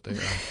tension out there.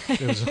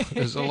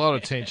 There's a lot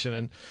of tension.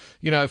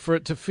 And, for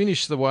it to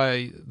finish the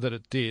way that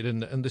it did,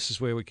 and this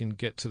is where we can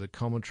get to the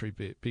commentary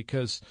bit,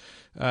 because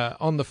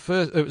on the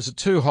first, it was a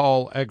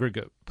 2-hole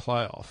aggregate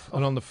playoff.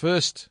 And on the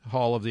first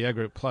hole of the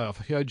aggregate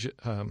playoff,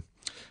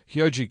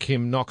 Hyo-Joo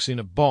Kim knocks in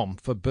a bomb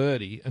for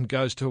birdie and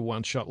goes to a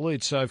 1-shot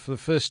lead. So for the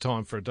first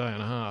time for a day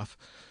and a half,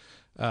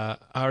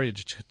 Aria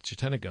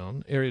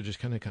Jutanugarn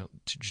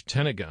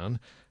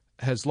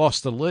has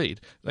lost the lead.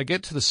 They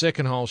get to the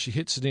second hole, she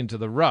hits it into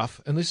the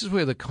rough, and this is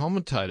where the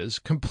commentators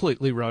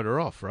completely wrote her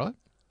off, right?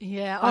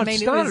 Yeah, it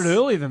started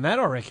earlier than that,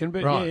 I reckon,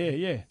 but right.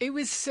 yeah. It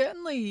was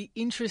certainly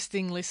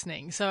interesting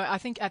listening. So I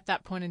think at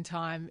that point in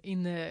time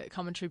in the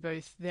commentary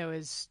booth, there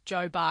was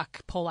Joe Buck,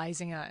 Paul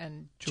Azinger,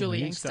 and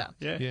Julie Inkster.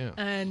 Yeah.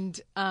 And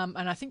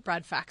I think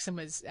Brad Faxon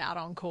was out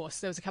on course.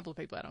 There was a couple of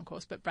people out on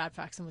course, but Brad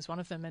Faxon was one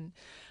of them.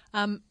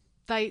 And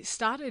they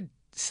started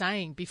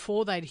saying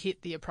before they'd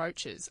hit the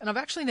approaches, and I've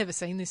actually never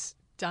seen this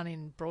done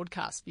in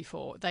broadcast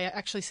before, they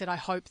actually said, I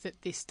hope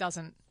that this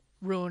doesn't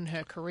ruin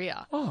her career.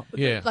 Oh,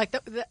 yeah. Like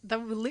they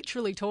were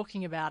literally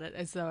talking about it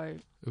as though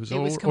it was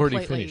completely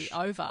already finished.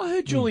 over. I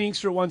heard Julie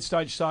Inkster at one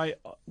stage say,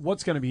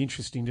 what's going to be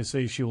interesting to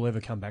see if she'll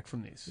ever come back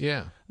from this.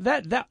 Yeah.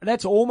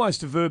 That's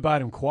almost a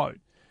verbatim quote.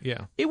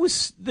 Yeah. It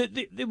was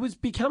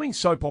becoming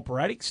soap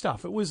operatic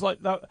stuff. It was like,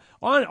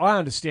 I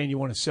understand you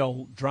want to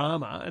sell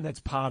drama, and that's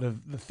part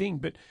of the thing,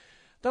 but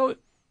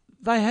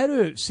they had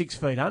her 6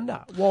 feet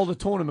under while the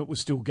tournament was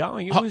still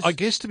going. I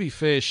guess, to be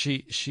fair,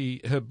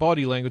 her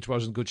body language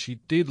wasn't good. She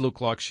did look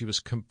like she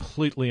was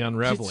completely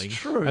unravelling. It's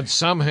true. And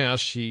somehow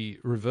she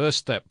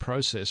reversed that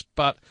process.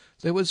 But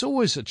there was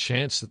always a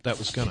chance that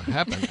was going to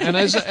happen. And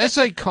as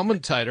a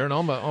commentator, and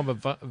I'm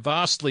a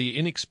vastly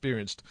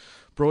inexperienced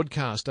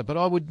broadcaster, but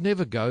I would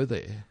never go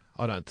there,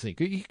 I don't think.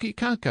 You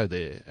can't go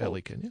there,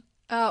 Ellie, can you?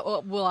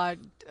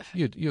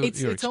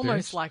 It's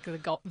almost like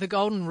the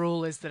golden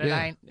rule is that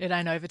it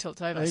ain't over till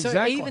it's over.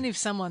 Exactly. So even if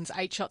someone's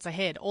 8 shots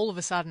ahead, all of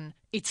a sudden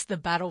it's the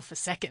battle for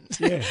second.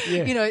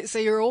 Yeah. So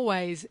you're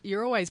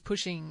always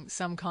pushing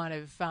some kind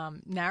of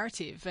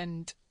narrative.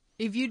 And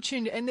if you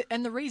tuned,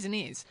 and the reason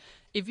is,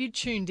 if you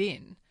tuned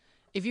in,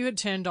 if you had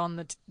turned on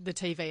the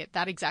TV at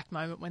that exact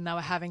moment when they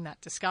were having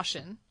that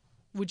discussion,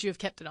 would you have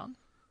kept it on?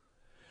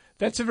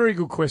 That's a very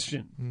good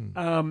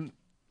question.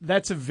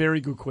 That's a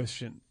very good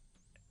question.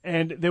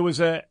 And there was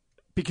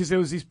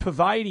this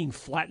pervading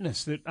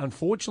flatness that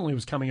unfortunately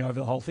was coming over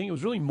the whole thing. It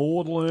was really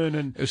maudlin,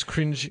 and it was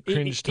cringe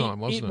time,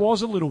 wasn't it? It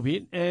was a little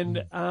bit,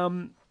 and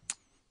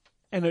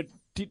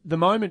the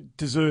moment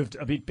deserved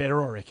a bit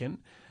better, I reckon.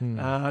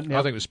 I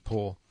think it was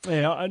poor.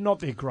 Yeah, not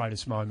their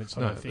greatest moments,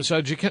 I don't think.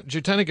 So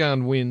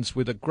Jutanugarn wins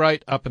with a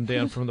great up and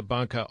down from the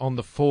bunker on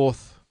the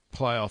 4th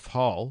playoff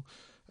hole.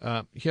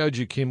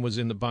 Hyo-Joo Kim was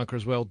in the bunker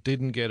as well,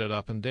 didn't get it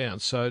up and down.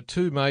 So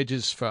 2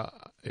 majors for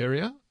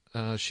Aria.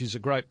 She's a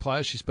great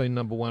player. She's been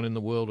number 1 in the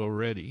world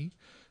already.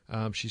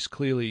 She's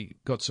clearly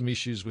got some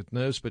issues with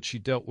nerves, but she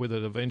dealt with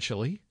it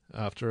eventually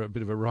after a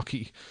bit of a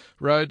rocky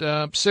road.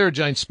 Sarah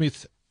Jane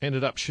Smith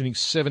ended up shooting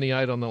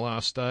 78 on the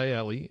last day,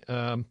 Ali.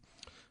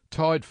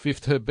 Tied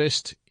 5th, her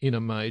best in a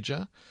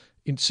major.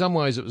 In some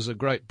ways, it was a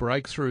great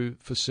breakthrough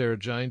for Sarah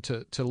Jane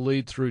to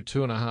lead through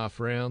 2.5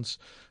 rounds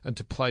and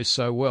to play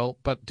so well,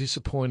 but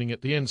disappointing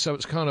at the end. So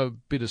it's kind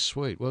of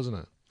bittersweet, wasn't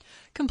it?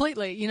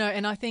 Completely,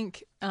 and I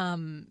think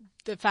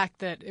the fact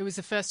that it was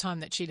the first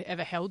time that she'd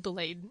ever held the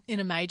lead in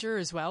a major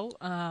as well.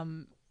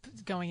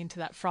 going into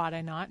that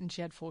Friday night, and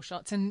she had 4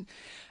 shots. And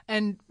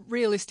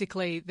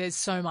realistically, there's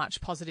so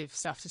much positive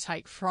stuff to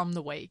take from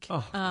the week.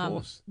 Oh, of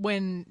course.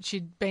 When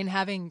she'd been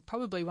having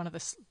probably one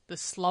of the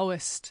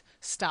slowest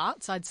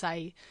starts, I'd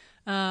say,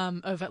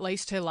 of at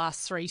least her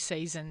last 3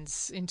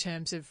 seasons in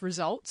terms of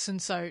results,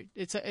 and so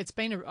it's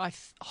been I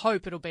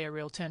hope it'll be a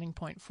real turning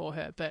point for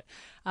her. But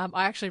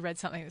I actually read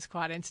something that's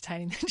quite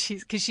entertaining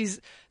because she's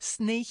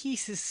sneaky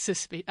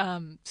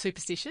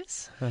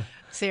superstitious,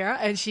 Sarah,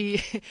 and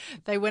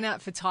they went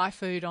out for Thai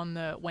food on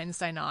the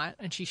Wednesday night,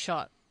 and she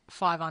shot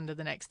 5 under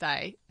the next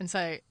day, and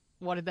so.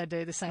 What did they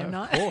do the same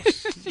night? Of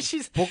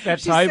course. Book that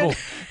table.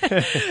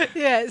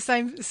 Yeah,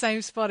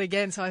 same spot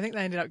again. So I think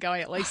they ended up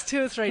going at least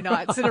 2 or 3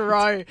 nights in a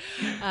row.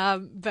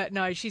 But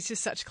no, she's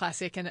just such a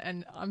classic.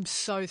 And I'm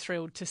so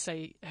thrilled to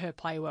see her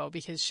play well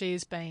because she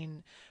has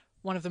been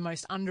one of the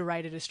most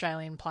underrated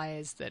Australian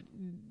players that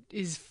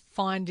is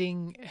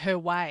finding her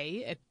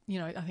way.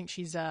 I think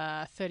she's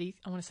 30,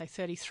 I want to say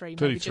 33,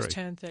 maybe just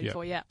turned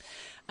 34, yeah.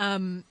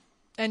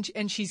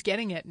 And she's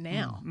getting it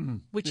now,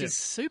 which is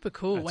super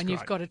cool. That's when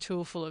you've got a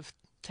tour full of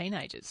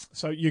teenagers.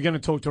 So you're going to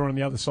talk to her on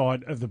the other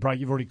side of the break.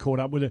 You've already caught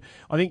up with her.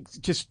 I think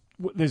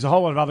there's a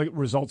whole lot of other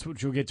results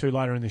which we'll get to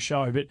later in the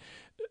show. But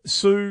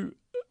Sue,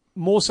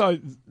 more so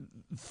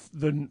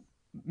than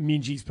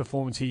Minjee's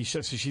performance here,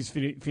 so she's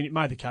made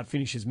the cut,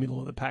 finishes middle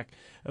of the pack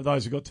of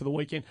those who got to the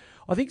weekend.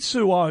 I think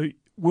Sue O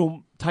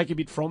will take a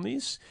bit from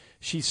this.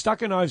 She stuck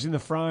her nose in the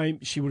frame.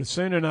 She would have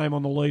seen her name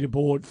on the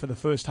leaderboard for the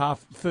first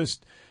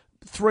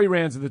 3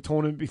 rounds of the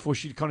tournament before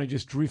she kind of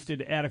just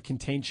drifted out of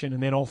contention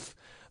and then off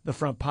the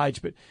front page.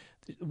 But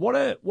what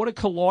a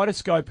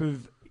kaleidoscope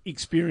of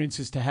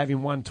experiences to have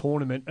in one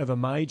tournament of a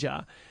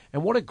major,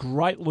 and what a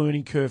great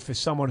learning curve for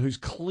someone who's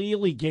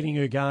clearly getting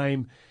her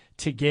game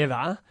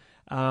together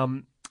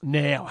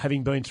now,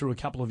 having been through a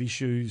couple of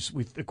issues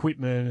with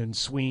equipment and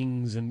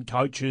swings and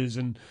coaches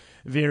and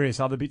various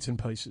other bits and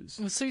pieces.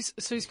 Well,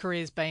 Sue's career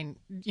has been,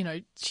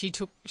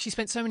 she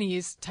spent so many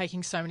years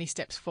taking so many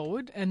steps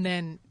forward, and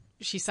then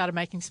she started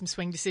making some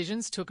swing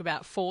decisions, took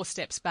about 4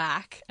 steps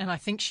back, and I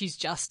think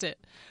she's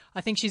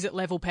at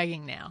level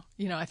pegging now.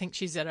 I think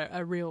she's at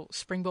a real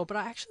springboard. But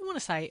I actually want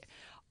to say,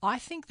 I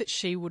think that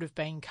she would have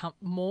been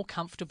more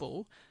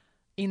comfortable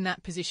in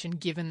that position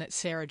given that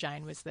Sarah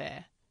Jane was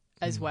there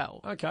as well.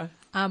 Okay.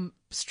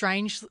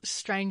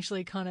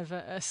 Strangely kind of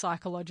a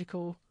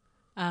psychological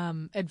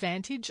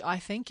advantage, I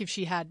think. If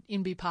she had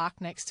Inbee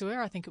Park next to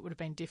her, I think it would have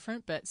been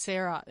different. But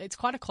Sarah, it's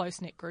quite a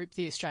close-knit group,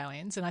 the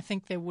Australians, and I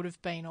think there would have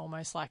been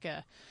almost like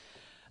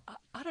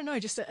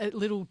just a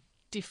little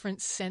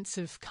different sense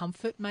of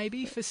comfort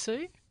maybe for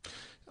Sue.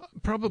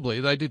 Probably.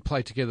 They did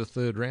play together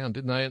 3rd round,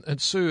 didn't they? And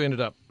Sue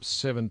ended up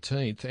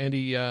 17th. And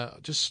he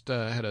just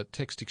had a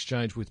text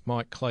exchange with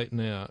Mike Clayton,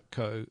 our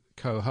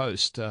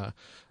co-host,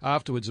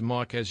 afterwards. And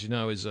Mike, as you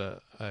know, is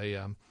a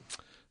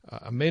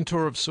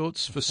mentor of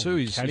sorts for Sue.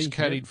 He's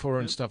caddied for her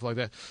and stuff like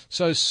that.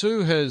 So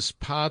Sue has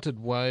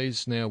parted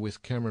ways now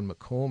with Cameron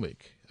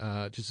McCormick.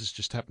 This has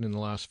just happened in the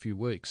last few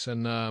weeks.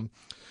 And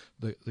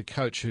the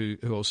coach who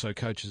also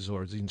coaches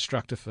or is the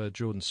instructor for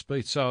Jordan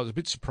Spieth. So I was a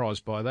bit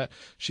surprised by that.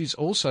 She's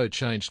also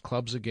changed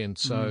clubs again.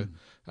 So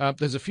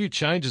there's a few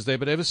changes there,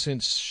 but ever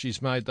since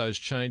she's made those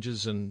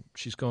changes and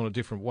she's gone a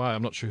different way,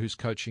 I'm not sure who's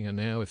coaching her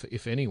now,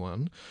 if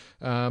anyone,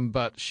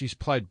 but she's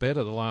played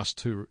better the last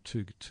two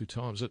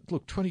times.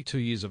 Look, 22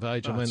 years of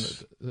age, I mean,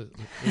 the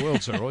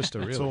world's her oyster,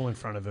 really. It's all in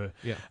front of her.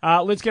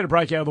 Yeah. Let's get a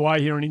break out of the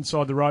way here on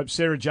Inside the Ropes.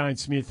 Sarah Jane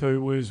Smith,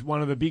 who was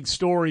one of the big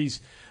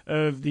stories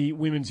of the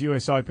Women's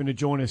US Open, to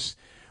join us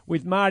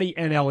with Marty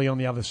and Ellie on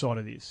the other side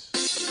of this.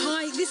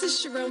 Hi, this is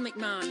Sherelle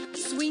McMahon.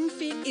 Swing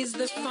Fit is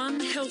the fun,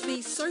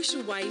 healthy,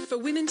 social way for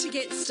women to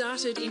get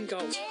started in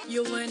golf.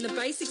 You'll learn the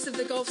basics of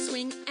the golf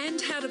swing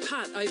and how to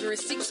putt over a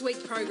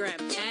 6-week program,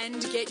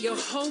 and get your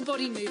whole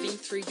body moving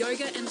through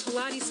yoga and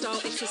Pilates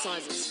style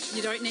exercises.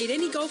 You don't need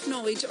any golf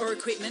knowledge or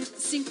equipment.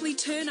 Simply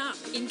turn up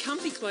in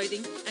comfy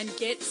clothing and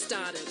get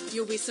started.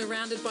 You'll be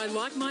surrounded by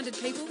like-minded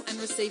people and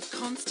receive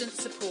constant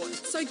support.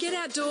 So get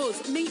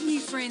outdoors, meet new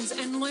friends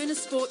and learn a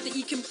sport that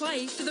you can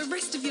play for the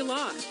rest of your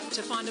life.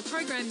 To find a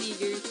program near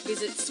you,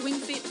 visit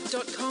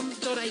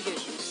swingfit.com.au.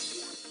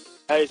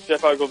 Hey, it's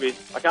Jeff Ogilvy.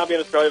 I can't be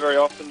in Australia very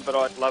often, but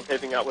I love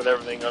keeping up with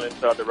everything on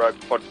Inside the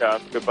Ropes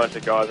podcast. Good bunch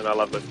of guys, and I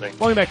love listening.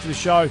 Welcome back to the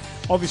show.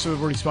 Obviously,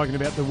 we've already spoken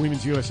about the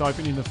Women's US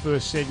Open in the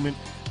first segment.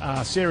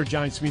 Sarah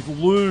Jane Smith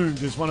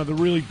loomed as one of the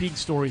really big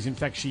stories. In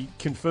fact, she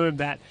confirmed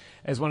that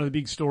as one of the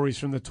big stories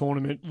from the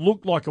tournament.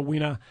 Looked like a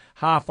winner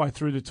halfway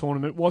through the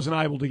tournament. Wasn't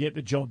able to get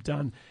the job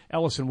done.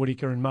 Alison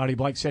Whittaker and Marty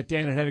Blake sat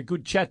down and had a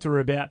good chat to her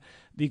about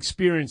the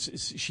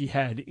experiences she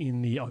had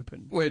in the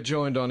Open. We're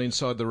joined on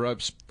Inside the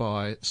Ropes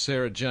by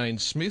Sarah Jane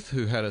Smith,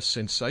 who had a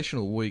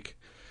sensational week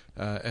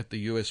at the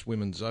US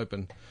Women's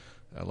Open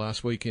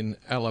last week in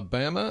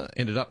Alabama.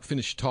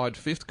 Finished tied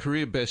 5th,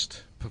 career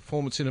best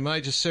performance in a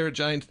major. Sarah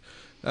Jane,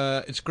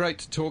 it's great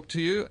to talk to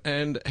you.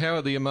 And how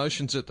are the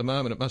emotions at the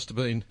moment? It must have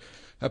been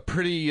a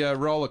pretty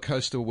roller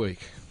coaster week.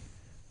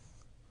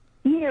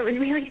 Yeah, it was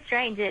really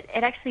strange. It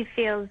actually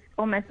feels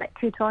almost like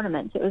 2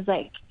 tournaments. It was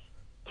like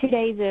 2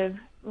 days of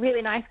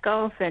really nice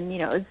golf, and,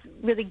 it was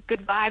really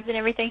good vibes and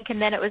everything.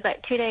 And then it was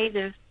like 2 days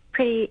of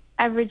pretty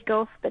average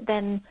golf, but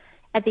then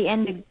at the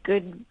end, a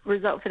good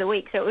result for the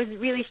week. So it was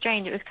really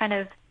strange. It was kind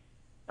of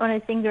one of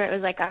those things where it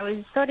was like I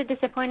was sort of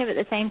disappointed, but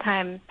at the same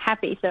time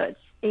happy. So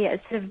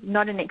it's sort of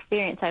not an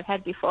experience I've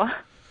had before.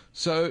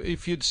 So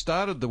if you'd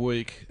started the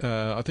week,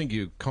 I think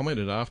you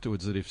commented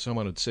afterwards that if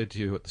someone had said to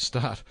you at the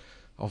start,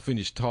 I'll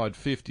finish tied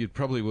fifth, you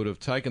probably would have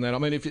taken that. I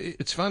mean,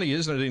 it's funny,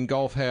 isn't it, in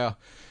golf, how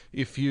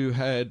if you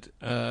had,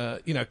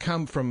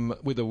 come from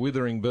with a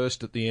withering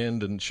burst at the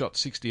end and shot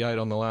 68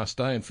 on the last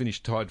day and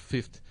finished tied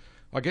fifth,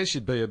 I guess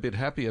you'd be a bit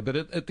happier. But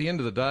at the end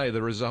of the day,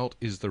 the result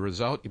is the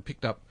result. You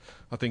picked up,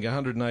 I think,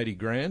 180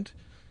 grand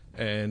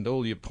and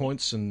all your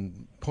points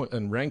and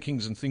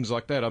rankings and things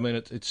like that. I mean,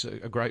 it's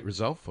a great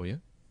result for you.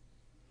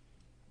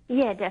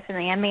 Yeah,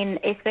 definitely. I mean,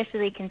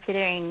 especially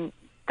considering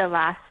the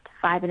last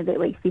 5 and a bit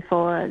weeks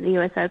before the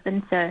US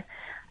Open. So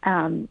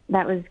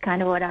that was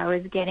kind of what I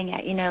was getting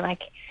at.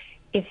 Like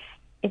if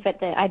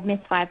I'd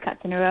missed 5 cuts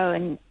in a row,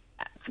 and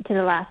to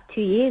the last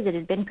 2 years it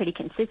had been pretty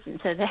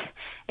consistent. So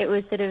it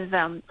was sort of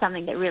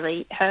something that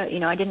really hurt.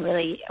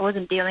 I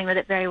wasn't dealing with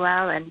it very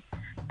well, and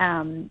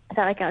I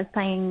felt like I was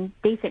playing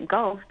decent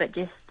golf, but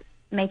just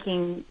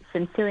making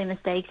some silly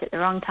mistakes at the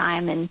wrong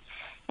time and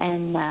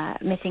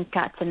missing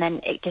cuts, and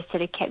then it just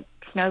sort of kept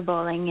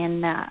snowballing.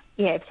 And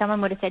if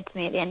someone would have said to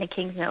me at the end of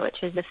Kingsmill,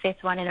 which was the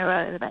 5th one in a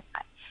row, that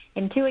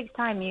in 2 weeks'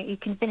 time you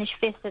can finish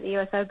 5th at the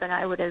US Open,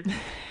 I would have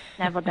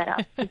snaveled that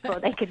up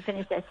before they could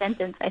finish their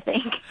sentence, I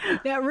think.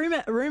 Now,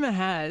 rumour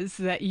has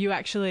that you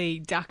actually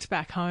ducked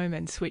back home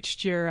and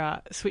switched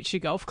your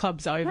golf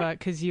clubs over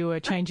because you were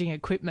changing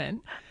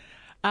equipment.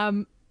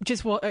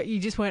 You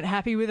just weren't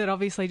happy with it,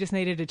 obviously just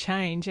needed a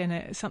change,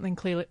 and something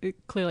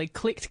clearly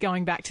clicked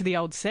going back to the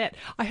old set.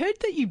 I heard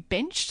that you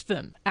benched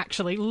them,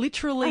 actually,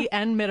 literally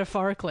and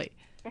metaphorically.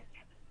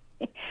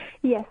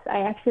 Yes,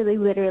 I actually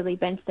literally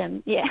benched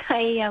them. Yeah,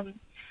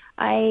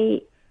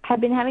 I had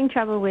been having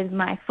trouble with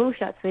my full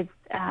shots with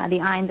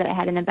the irons that I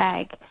had in the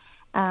bag,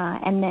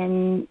 and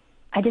then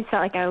I just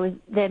felt like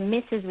the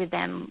misses with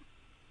them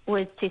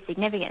was too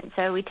significant.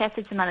 So we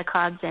tested some other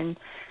clubs, and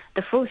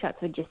the full shots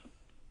were just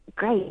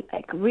great,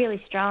 like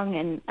really strong,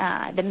 and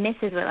the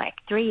misses were like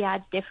 3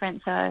 yards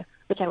different, so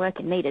which I work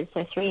in meters,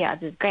 so 3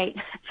 yards is great.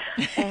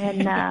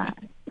 And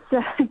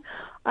so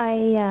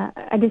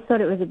I just thought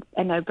it was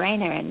a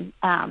no-brainer,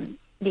 and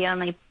the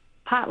only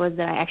part was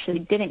that I actually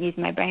didn't use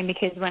my brain,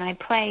 because when I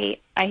play,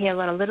 I hear a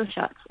lot of little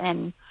shots,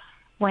 and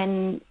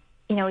when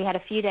we had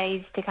a few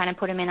days to kind of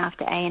put them in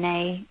after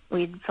ANA,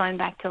 we'd flown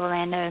back to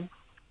Orlando, a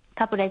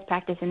couple of days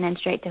practice, and then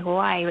straight to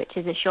Hawaii, which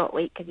is a short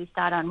week because we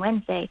start on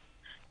Wednesday.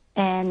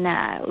 And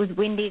it was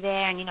windy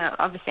there, and,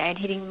 obviously I had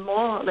hitting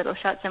more little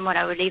shots than what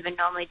I would even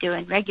normally do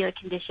in regular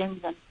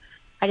conditions, and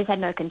I just had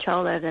no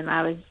control over them.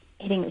 I was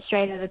hitting it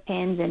straight over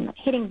pins and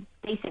hitting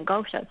decent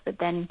golf shots, but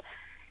then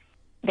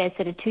there's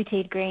sort of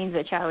 2-teed greens,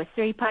 which I was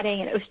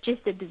 3-putting, and it was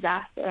just a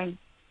disaster. And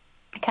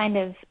I kind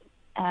of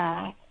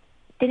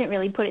didn't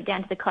really put it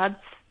down to the clubs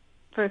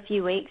for a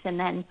few weeks, and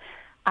then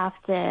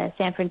after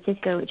San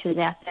Francisco, which was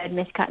our 3rd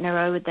missed cut in a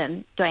row with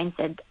them, Dwayne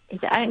said,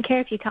 I don't care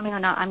if you're coming or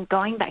not, I'm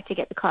going back to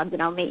get the clubs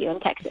and I'll meet you in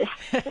Texas.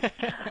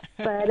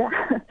 But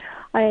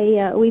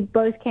we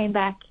both came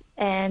back,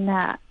 and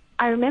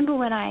I remember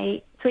when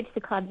I switched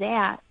the clubs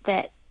out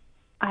that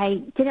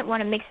I didn't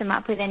want to mix them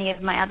up with any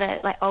of my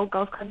other old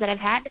golf clubs that I've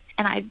had,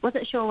 and I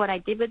wasn't sure what I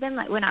did with them.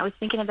 Like when I was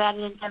thinking about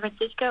it in San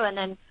Francisco, and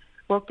then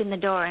walked in the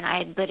door and I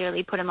had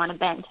literally put them on a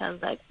bench. I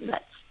was like,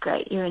 that's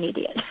great, you're an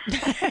idiot.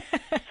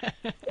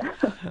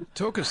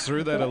 Talk us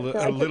through that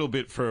a little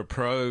bit for a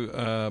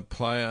pro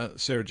player,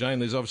 Sarah Jane.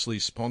 There's obviously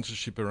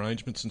sponsorship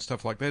arrangements and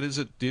stuff like that. Is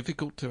it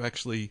difficult to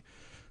actually,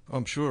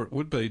 I'm sure it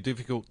would be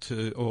difficult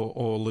to,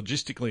 or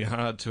logistically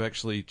hard to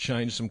actually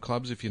change some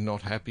clubs if you're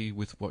not happy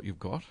with what you've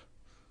got?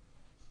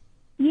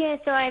 Yeah,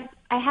 so I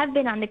have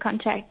been under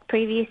contract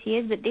previous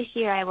years, but this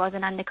year I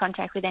wasn't under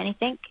contract with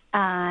anything.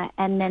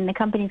 And then the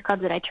company's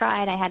clubs that I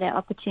tried, I had an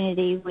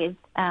opportunity with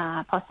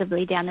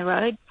possibly down the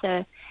road.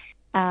 So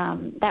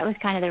that was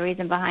kind of the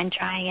reason behind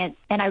trying it.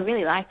 And I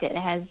really liked it. It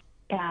has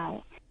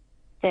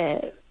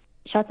the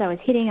shots I was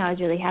hitting I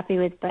was really happy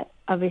with, but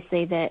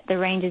obviously the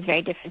range is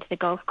very different to the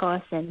golf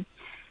course. And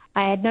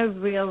I had no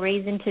real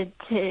reason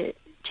to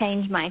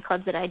change my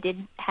clubs that I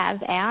did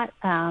have out.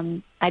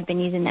 I'd been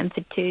using them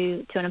for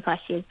 2.5+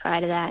 years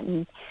prior to that,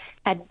 and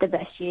had the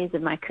best years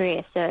of my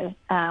career. So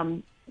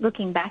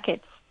looking back,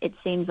 it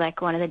seems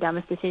like one of the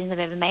dumbest decisions I've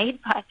ever made.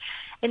 But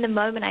in the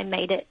moment, I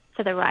made it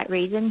for the right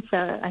reason. So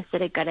I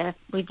sort of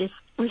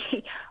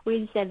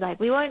we said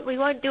we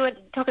won't do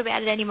it, talk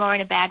about it anymore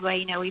in a bad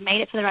way. We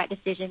made it for the right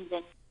decisions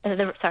and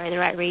the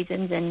right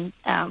reasons, and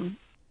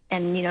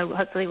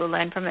hopefully we'll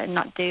learn from it and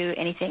not do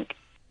anything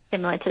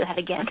similar to that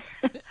again.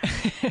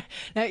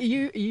 Now,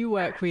 you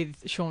work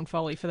with Sean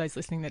Foley. For those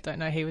listening that don't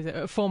know, he was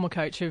a former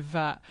coach of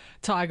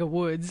Tiger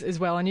Woods as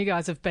well, and you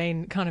guys have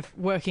been kind of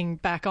working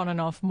back on and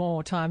off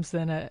more times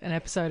than an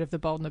episode of The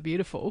Bold and the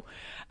Beautiful,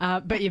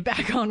 but you're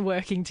back on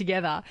working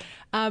together.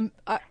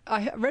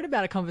 I read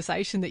about a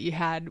conversation that you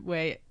had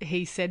where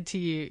he said to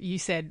you, you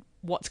said,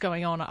 "What's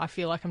going on? I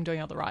feel like I'm doing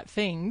all the right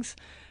things.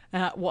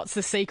 What's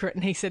the secret?"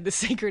 And he said, "The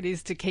secret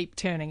is to keep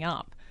turning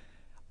up.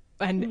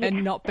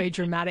 And not be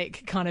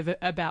dramatic kind of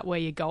about where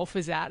your golf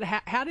is at."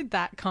 How did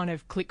that kind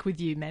of click with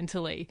you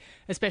mentally,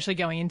 especially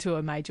going into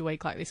a major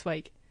week like this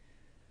week?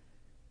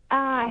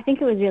 I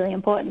think it was really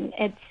important.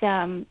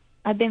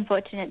 I've been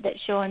fortunate that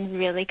Sean's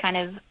really kind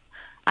of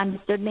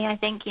understood me, I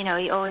think.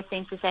 He always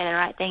seems to say the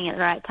right thing at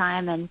the right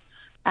time. And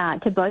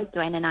to both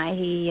Dwayne and I,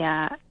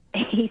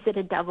 he sort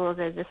of doubles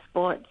as a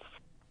sports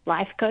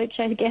life coach,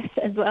 I guess,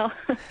 as well.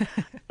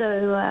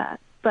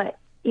 But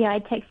yeah, I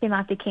texted him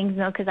after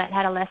Kingsmill because I'd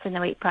had a lesson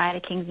the week prior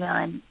to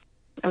Kingsmill, and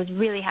I was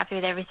really happy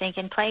with everything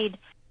and played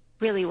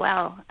really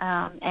well,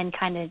 and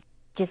kind of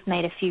just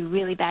made a few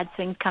really bad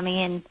swings coming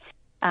in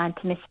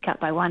to miss the cut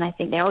by one. I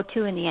think they're all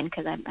two in the end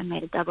because I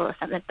made a double or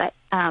something. But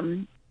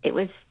it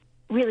was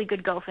really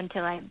good golf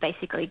until I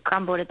basically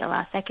crumbled at the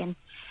last second.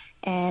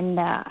 And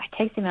I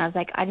texted him and I was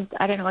like,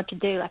 I don't know what to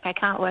do. Like, I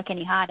can't work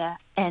any harder,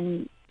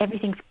 and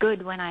everything's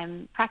good when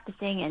I'm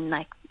practicing, and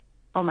like,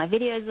 all my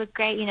videos look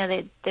great.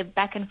 The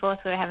back and forth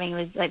we were having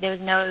was like,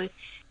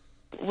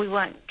 we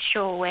weren't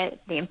sure where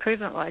the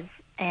improvement was.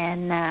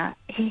 And I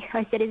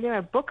said, "Is there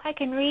a book I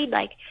can read?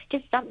 Like,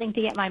 just something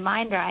to get my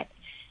mind right?"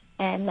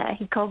 And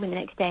he called me the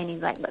next day and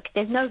he's like, "Look,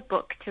 there's no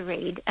book to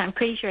read." I'm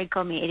pretty sure he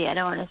called me idiot. I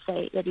don't want to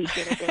say that he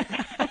did it.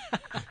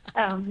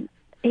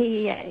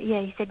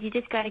 He said, "You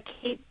just got to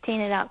keep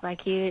teeing it up.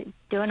 Like, you're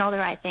doing all the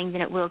right things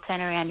and it will turn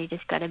around. You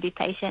just got to be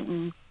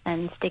patient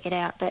and stick it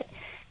out." But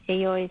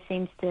he always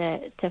seems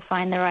to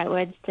find the right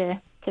words to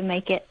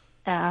make it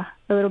a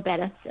little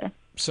better.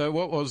 So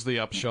what was the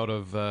upshot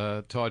of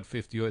tied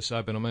fifth US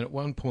Open? I mean, at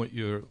one point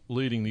you're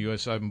leading the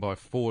US Open by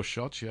 4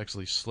 shots. You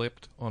actually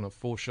slept on a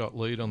 4-shot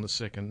lead on the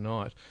second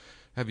night.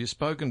 Have you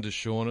spoken to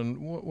Sean, and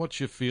what's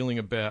your feeling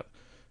about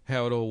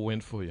how it all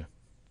went for you?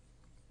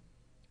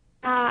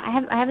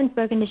 I haven't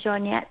spoken to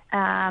Sean yet.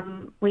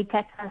 We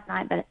texted last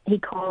night, but he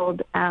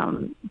called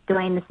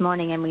Dwayne this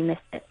morning and we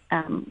missed it.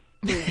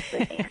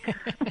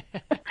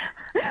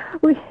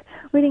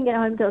 We didn't get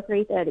home till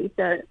 3:30,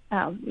 so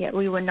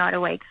we were not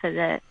awake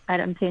for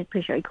I'm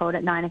pretty sure he called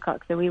at 9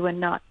 o'clock, so we were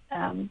not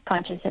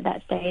conscious at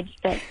that stage.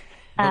 But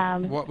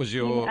what was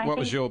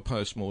your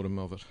post-mortem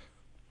of it?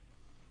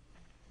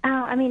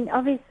 I mean,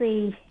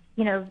 obviously,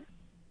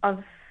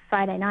 of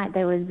Friday night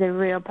there was a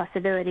real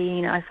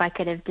possibility. If I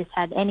could have just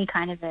had any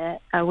kind of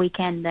a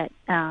weekend that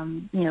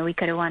we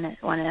could have won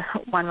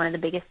one of the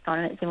biggest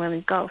tournaments in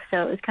women's golf.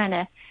 So it was kind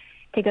of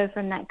to go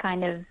from that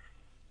kind of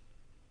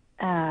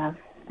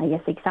I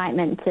guess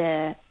excitement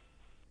to,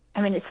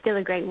 I mean, it's still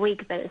a great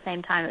week, but at the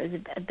same time it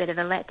was a bit of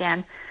a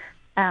letdown.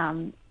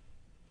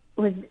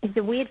 It's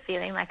a weird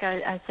feeling. Like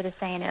I was sort of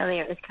saying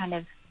earlier, it was kind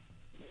of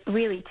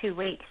really 2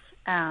 weeks.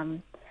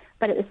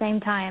 But at the same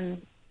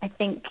time, I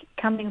think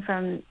coming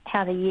from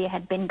how the year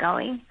had been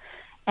going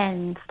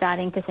and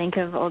starting to think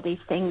of all these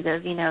things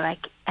of,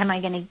 like, am I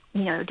going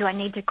to, do I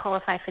need to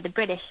qualify for the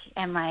British?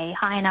 Am I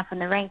high enough in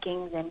the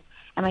rankings? And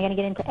am I going to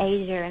get into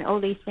Asia? And all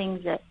these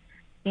things that,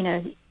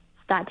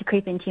 start to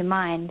creep into your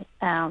mind,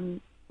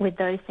 with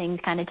those things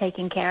kind of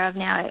taken care of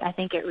now, I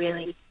think it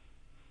really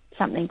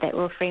something that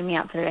will free me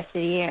up for the rest of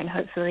the year and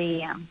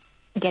hopefully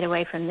get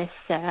away from this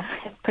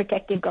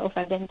protective golf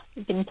I've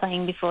been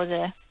playing before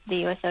the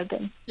US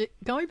Open.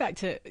 Going back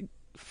to,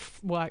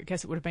 I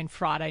guess it would have been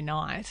Friday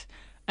night,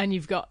 and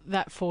you've got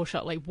that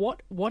 4-shot lead.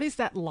 What is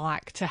that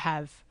like to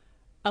have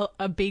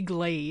a big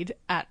lead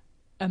at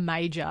a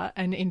major,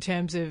 and in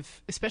terms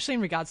of, especially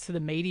in regards to the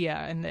media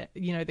and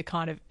the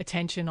kind of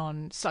attention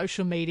on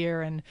social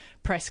media and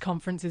press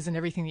conferences and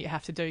everything that you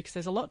have to do, because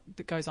there's a lot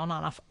that goes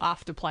on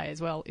after play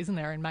as well, isn't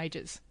there, in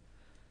majors?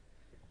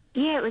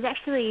 Yeah, it was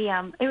actually,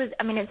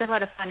 it's a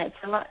lot of fun. It's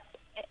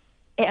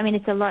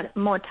a lot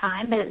more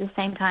time, but at the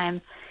same time,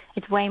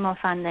 it's way more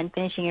fun than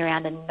finishing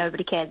around and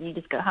nobody cares and you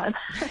just go home.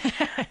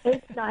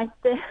 It's nice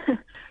to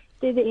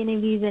do the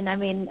interviews,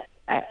 and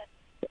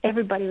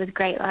everybody was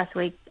great last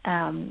week.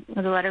 There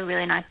was a lot of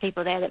really nice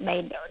people there that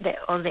made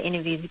all the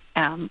interviews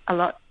a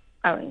lot,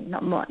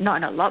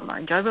 not a lot more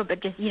enjoyable,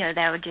 but just,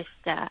 they were just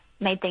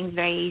made things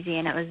very easy,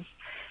 and it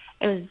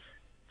was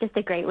just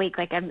a great week.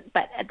 But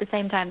at the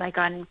same time, like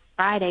on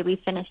Friday, we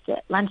finished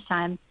at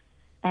lunchtime,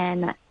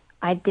 and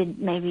I did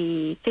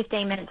maybe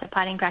 15 minutes of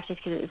putting practice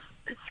because it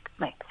was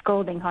like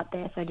scalding hot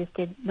there. So I just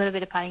did a little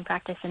bit of putting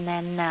practice, and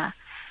then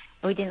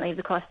we didn't leave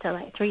the course till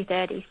like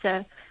 3:30.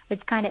 So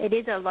it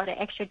is a lot of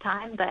extra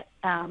time, but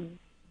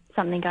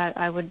something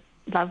I would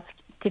love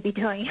to be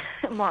doing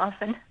more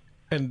often.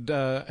 And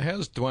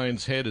how's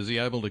Dwayne's head? Is he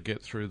able to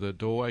get through the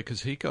doorway?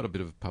 Because he got a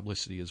bit of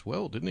publicity as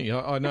well, didn't he?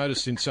 I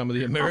noticed in some of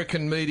the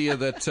American media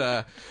that,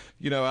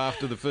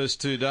 after the first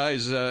 2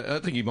 days, I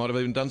think he might have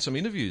even done some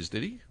interviews,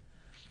 did he?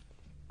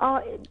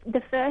 Oh,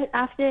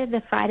 after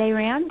the Friday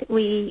round,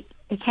 we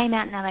came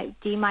out and they're like,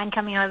 "Do you mind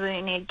coming over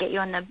and get you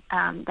on the?"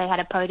 They had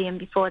a podium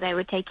before they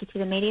would take you to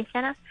the media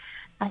center.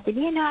 I said,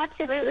 "Yeah, no,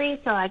 absolutely."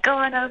 So I go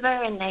on over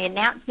and they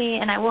announce me,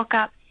 and I walk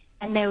up,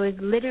 and there was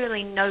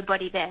literally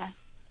nobody there.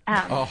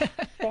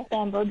 Beth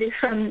Amble, just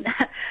from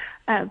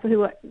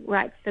who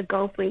writes the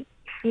Golf Week,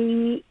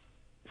 she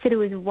sort of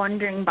was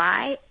wandering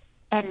by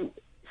and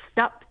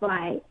stopped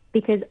by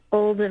because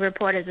all the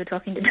reporters were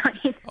talking to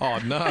Donnie. Oh,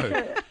 no.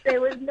 So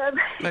there was no.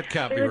 That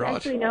can't be there was right.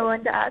 actually no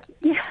one to ask.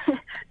 Yeah.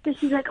 So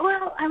she's like,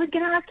 "Well, I was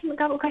going to ask him a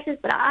couple of questions,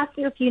 but I'll ask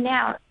you a few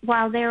now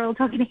while they're all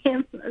talking to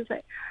him." I was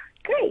like,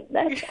 "Great,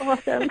 that's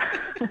awesome."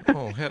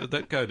 Oh, how did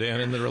that go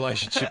down in the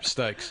relationship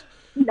stakes?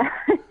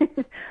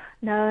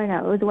 No,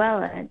 it was well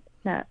earned.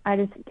 No, I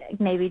just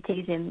maybe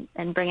tease him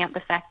and bring up the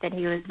fact that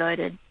he was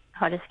voted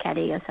hottest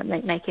caddy or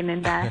something, make him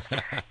embarrassed.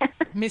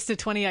 Mr.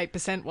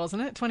 28%,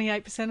 wasn't it?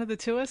 28% of the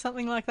tour,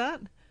 something like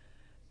that?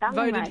 Something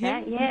Voted like him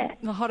that, yeah.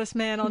 the hottest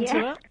man on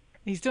tour.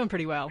 He's doing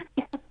pretty well.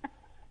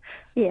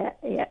 Yeah.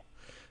 Hey,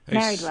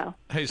 Married well.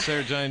 Hey,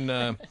 Sarah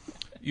Jane,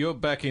 you're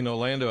back in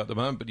Orlando at the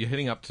moment, but you're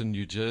heading up to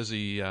New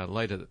Jersey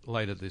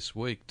later this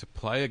week to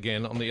play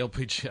again on the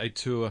LPGA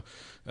Tour,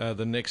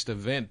 the next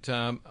event.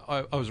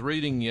 I was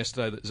reading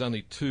yesterday that there's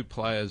only 2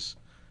 players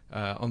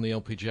on the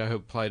LPGA who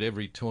have played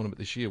every tournament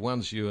this year.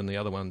 One's you and the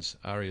other one's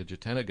Arya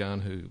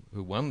Jatanagarn,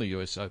 who won the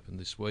US Open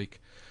this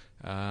week.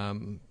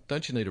 Don't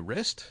you need a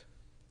rest?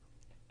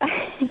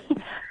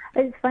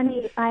 It's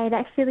funny. I had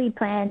actually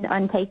planned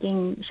on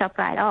taking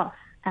ShopRite off,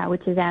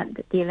 which is at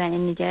the event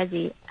in New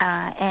Jersey,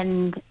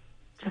 and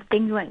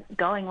things weren't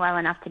going well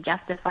enough to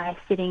justify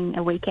sitting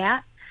a week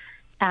out,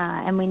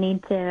 and we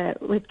need to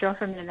withdraw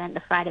from an event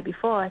the Friday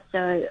before.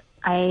 So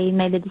I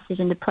made the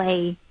decision to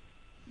play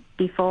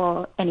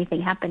before anything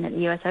happened at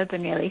the US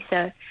Open, really.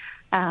 So,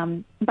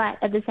 but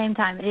at the same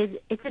time,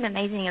 it's an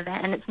amazing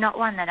event, and it's not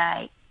one that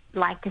I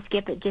like to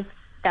skip. It just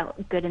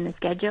felt good in the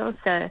schedule.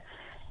 So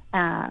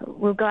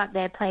we'll go up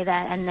there, play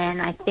that, and then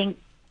I think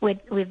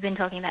we've been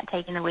talking about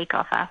taking the week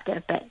off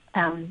after. But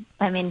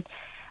I mean,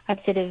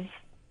 I've sort of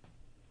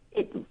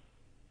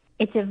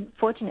it's a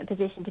fortunate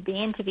position to be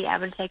in to be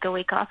able to take a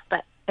week off.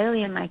 But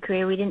early in my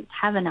career, we didn't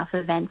have enough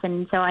events,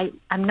 and so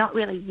I'm not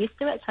really used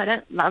to it. So I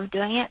don't love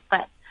doing it,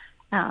 but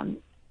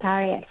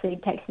Kari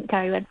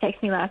Webb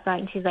texted me last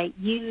night, and she's like,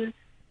 "You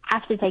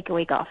have to take a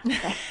week off.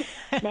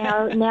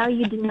 now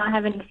you do not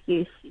have an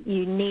excuse.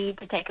 You need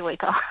to take a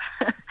week off."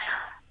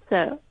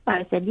 So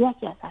I said, yes,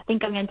 I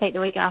think I'm going to take the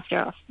week after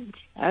off.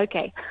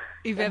 Okay.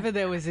 If ever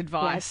there was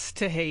advice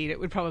to heed, it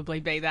would probably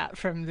be that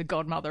from the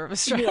godmother of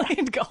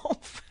Australian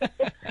golf.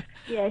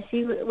 Yeah,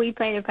 we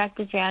played a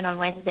practice round on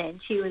Wednesday, and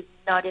she was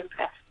not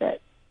impressed that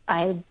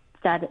I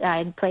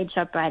had played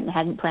ShopRite and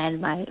hadn't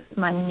planned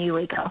my new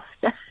week off.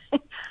 So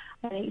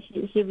I think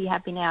she'll be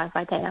happy now if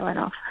I take that one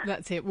off.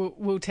 That's it.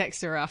 We'll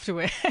text her after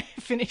we're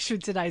finished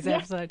with today's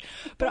episode.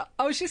 But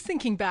I was just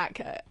thinking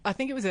back. I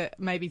think it was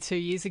maybe 2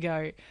 years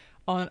ago.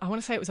 I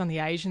want to say it was on the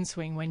Asian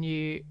swing when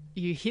you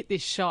hit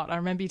this shot. I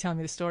remember you telling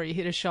me the story. You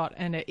hit a shot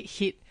and it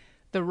hit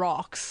the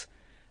rocks,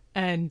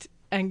 and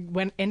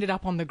ended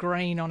up on the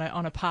green on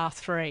a par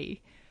 3.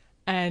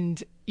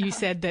 And you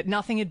said that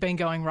nothing had been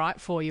going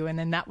right for you, and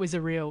then that was a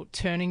real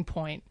turning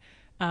point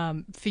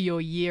for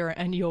your year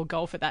and your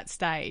golf at that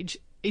stage.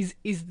 Is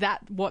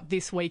that what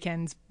this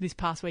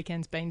past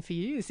weekend's been for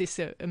you? Is this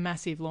a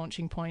massive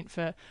launching point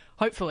for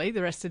hopefully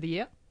the rest of the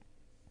year?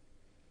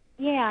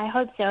 Yeah, I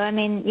hope so. I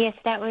mean, yes,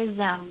 that was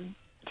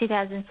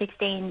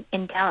 2016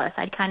 in Dallas.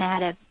 I'd kind of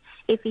had a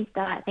iffy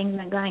start. Things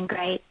weren't going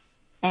great.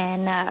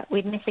 And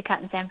we'd missed a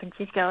cut in San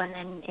Francisco. And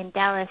then in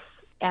Dallas,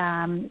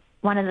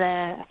 one of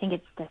I think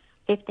it's the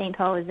 15th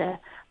hole, is a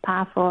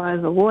par 4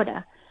 over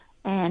water.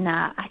 And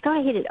I thought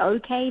I hit it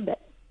okay, but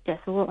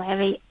just a little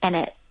heavy. And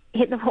it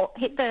hit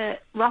the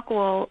rock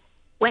wall,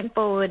 went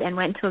forward and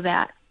went to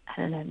about, I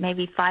don't know,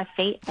 maybe 5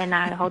 feet. And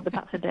I hold the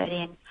putt for birdie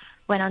and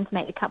went on to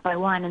make the cut by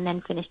 1 and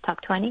then finished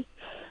top 20.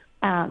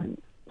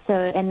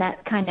 And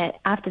that kind of,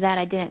 after that,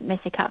 I didn't miss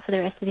a cut for the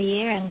rest of the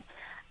year. And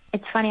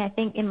it's funny, I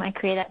think in my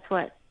career, that's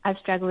what I've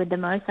struggled with the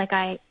most. Like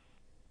I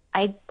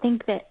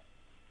think that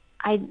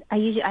I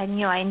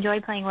enjoy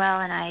playing well,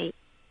 and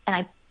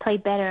I play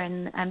better,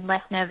 and I'm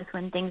less nervous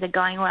when things are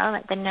going well.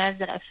 Like the nerves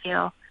that I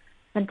feel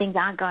when things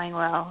aren't going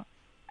well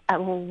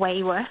are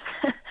way worse,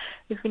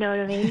 if you know what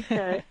I mean.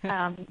 So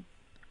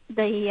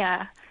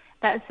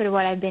that's sort of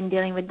what I've been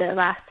dealing with the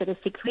last sort of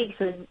 6 weeks.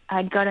 Was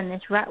I'd got in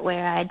this rut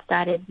where I'd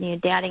started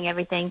doubting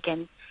everything,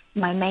 and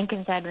my main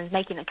concern was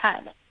making the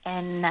cut,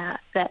 and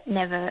that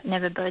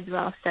never bodes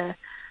well. So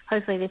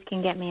hopefully this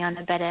can get me on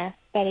a better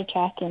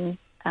track and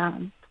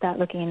start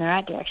looking in the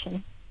right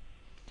direction.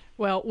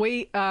 Well,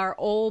 we are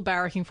all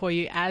barracking for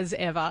you as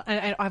ever.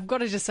 And I've got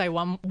to just say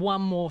one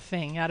more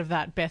thing out of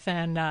that Beth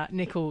Ann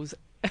Nichols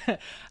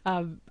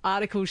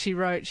article she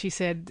wrote. She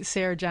said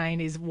Sarah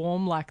Jane is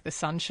warm like the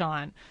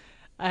sunshine.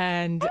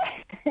 And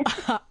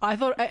I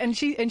thought, and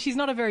she's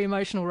not a very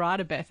emotional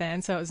writer, Beth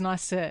Ann, so it was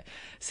nice to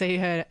see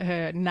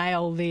her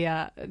nail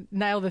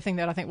the thing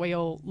that I think we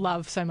all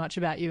love so much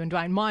about you and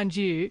Dwayne. Mind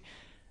you,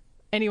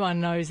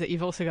 anyone knows that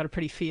you've also got a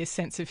pretty fierce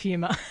sense of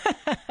humour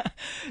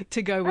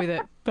to go with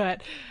it.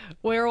 But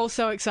we're all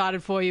so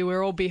excited for you.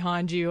 We're all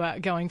behind you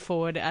going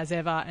forward as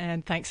ever.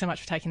 And thanks so much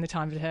for taking the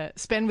time to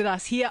spend with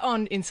us here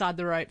on Inside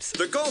the Ropes.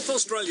 The Golf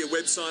Australia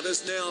website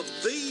is now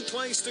the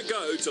place to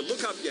go to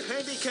look up your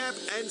handicap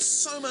and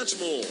so much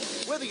more.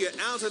 Whether you're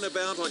out and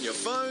about on your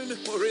phone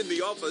or in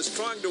the office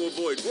trying to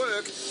avoid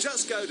work,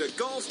 just go to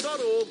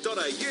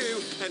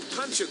golf.org.au and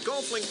punch your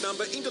golf link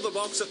number into the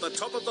box at the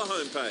top of the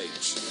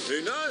homepage.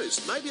 Who knows,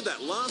 maybe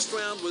that last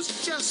round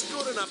was just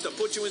good enough to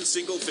put you in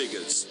single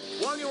figures.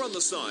 While you're on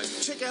the site,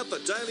 check out the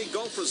daily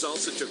golf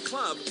results at your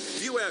club,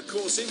 view our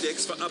course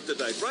index for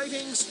up-to-date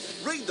ratings,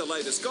 read the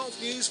latest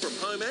golf news from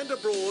home and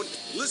abroad,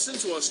 listen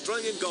to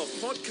Australian golf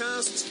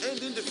podcasts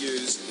and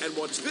interviews, and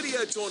watch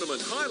video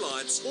tournament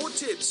highlights or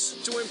tips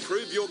to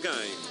improve your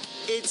game.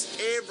 It's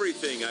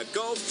everything a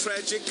golf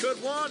tragic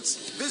could want.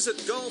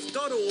 Visit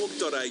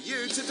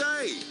golf.org.au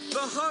today, the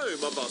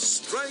home of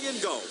Australian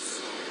golf.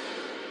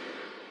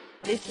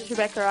 This is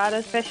Rebecca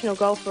Arda, professional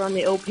golfer on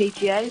the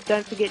LPGA.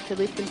 Don't forget to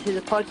listen to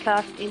the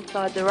podcast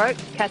Inside the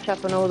Ropes. Catch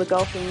up on all the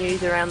golfing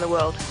news around the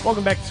world.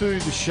 Welcome back to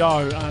the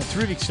show.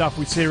 Terrific stuff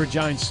with Sarah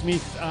Jane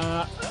Smith.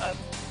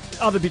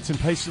 Other bits and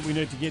pieces that we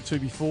need to get to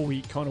before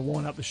we kind of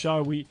wind up the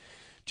show. We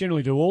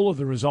generally do all of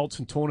the results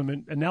and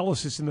tournament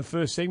analysis in the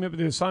first segment, but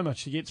there's so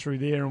much to get through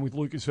there. And with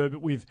Lucas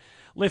Herbert, we've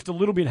left a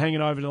little bit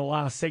hanging over to the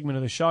last segment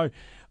of the show.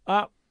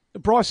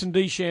 Bryson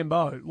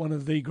DeChambeau, one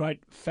of the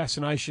great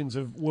fascinations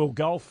of world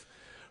golf,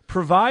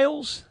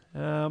 prevails.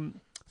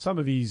 Some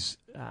of his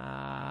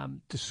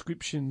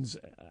descriptions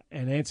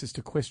and answers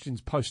to questions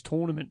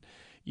post-tournament,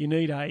 you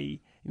need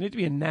to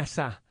be a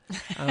NASA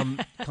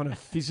kind of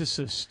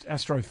physicist,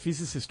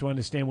 astrophysicist to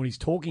understand what he's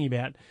talking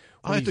about.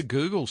 I had to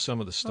Google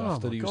some of the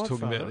stuff that he was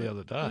talking about the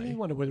other day. I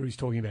wonder whether he's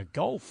talking about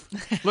golf.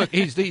 Look,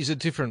 he's a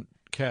different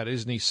cat,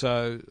 isn't he?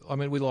 So, I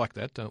mean, we like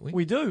that, don't we?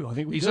 We do. I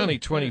think we do. He's only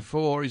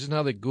 24. Yeah. He's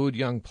another good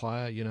young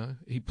player, you know.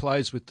 He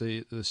plays with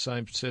the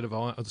same set of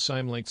the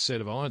same length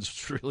set of irons.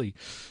 It's really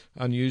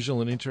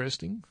unusual and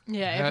interesting.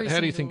 Yeah. How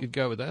do you think you'd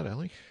go with that,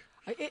 Ali?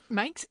 It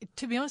makes,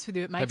 to be honest with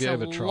you, it makes a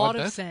lot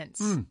of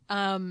sense.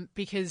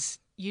 Because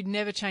you'd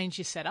never change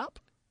your setup.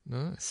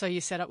 No. So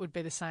your setup would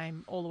be the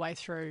same all the way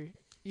through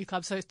your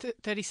club. So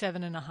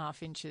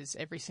 37.5 inches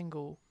every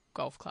single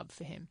golf club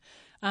for him.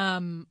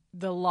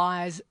 The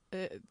lies,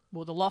 the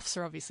lofts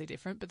are obviously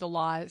different, but the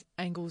lies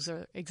angles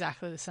are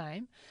exactly the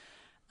same.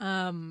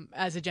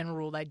 As a general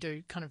rule, they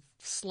do kind of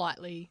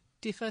slightly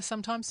differ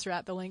sometimes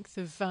throughout the length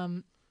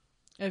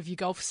of your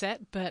golf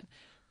set. But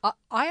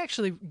I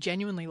actually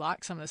genuinely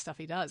like some of the stuff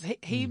he does.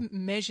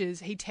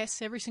 He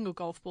tests every single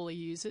golf ball he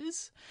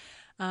uses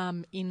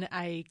in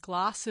a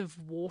glass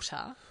of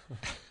water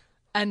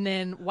and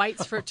then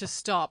waits for it to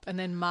stop and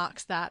then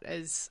marks that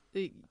as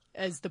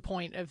the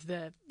point of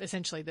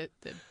essentially the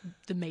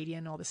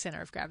median or the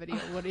center of gravity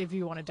or whatever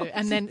you want to do.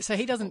 And then, so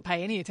he doesn't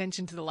pay any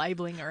attention to the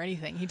labeling or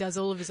anything. He does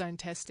all of his own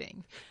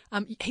testing.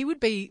 He would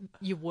be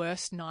your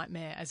worst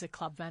nightmare as a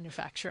club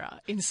manufacturer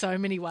in so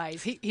many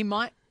ways. He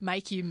might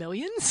make you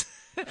millions,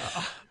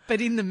 but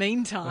in the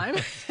meantime,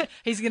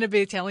 he's going to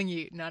be telling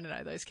you, no,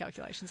 those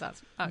calculations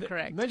aren't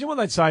correct. Imagine what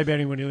they'd say about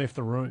him when he left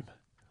the room.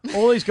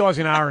 All these guys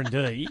in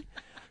R&D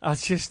are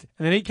just,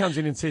 and then he comes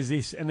in and says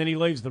this, and then he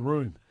leaves the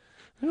room.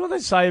 What do they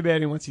say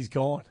about him once he's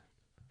gone?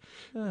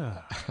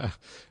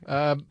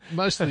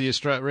 Most of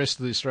the rest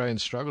of the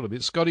Australians struggled a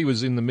bit. Scotty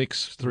was in the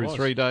mix through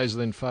 3 days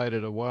and then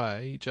faded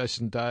away.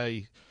 Jason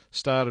Day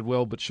started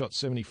well but shot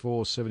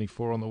 74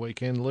 on the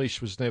weekend.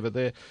 Leash was never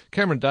there.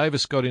 Cameron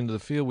Davis got into the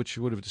field, which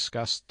we would have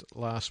discussed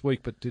last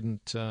week, but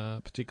didn't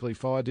particularly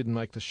fire, didn't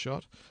make the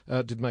shot,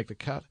 didn't make the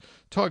cut.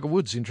 Tiger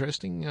Woods,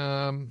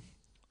 interesting.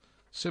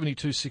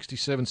 72,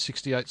 67,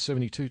 68,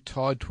 72,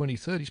 tied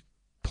 23rd. He's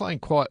playing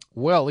quite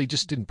well. He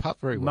just didn't putt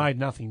very well. Made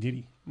nothing, did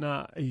he?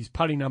 No, his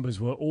putting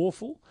numbers were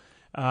awful,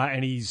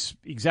 and his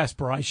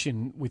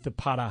exasperation with the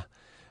putter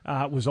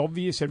was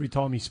obvious every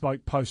time he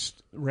spoke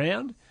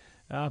post-round.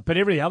 But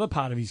every other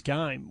part of his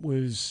game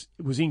was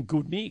in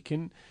good nick,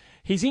 and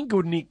he's in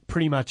good nick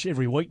pretty much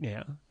every week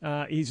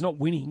now. He's not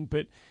winning,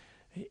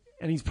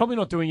 and he's probably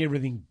not doing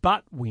everything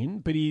but win,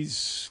 but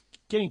he's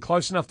getting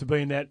close enough to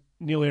be in that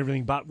nearly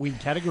everything but win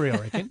category, I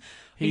reckon.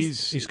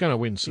 He's going to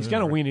win soon. He's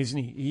going to win, isn't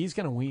he? He is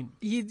going to win.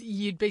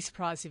 You'd be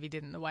surprised if he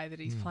didn't, the way that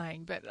he's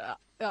playing. But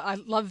I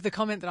love the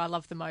comment that I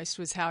loved the most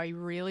was how he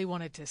really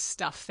wanted to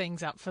stuff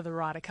things up for the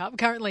Ryder Cup.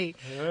 Currently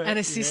an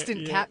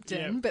assistant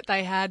captain, but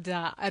they had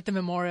at the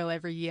Memorial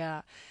every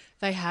year,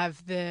 they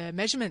have the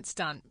measurements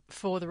done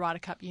for the Ryder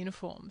Cup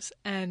uniforms,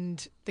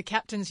 and the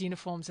captain's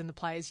uniforms and the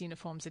players'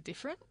 uniforms are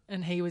different.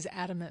 And he was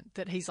adamant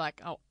that he's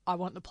like, oh, I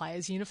want the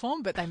players'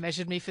 uniform, but they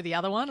measured me for the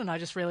other one, and I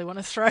just really want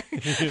to throw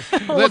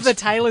all of the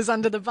tailors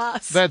under the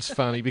bus. That's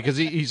funny because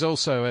he's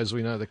also, as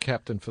we know, the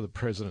captain for the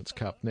President's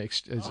Cup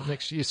next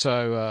year.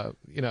 So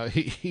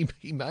he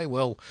may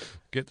well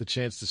get the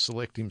chance to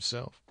select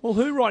himself. Well,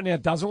 who right now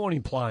doesn't want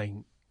him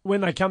playing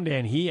when they come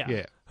down here,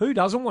 Yeah. who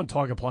doesn't want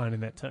Tiger playing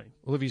in that team?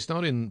 Well, if he's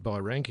not in by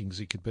rankings,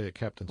 he could be a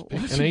captain's pick,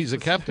 and he's a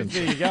captain.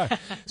 There you go.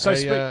 So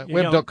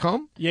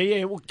Web.com?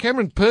 Yeah. Well,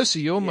 Cameron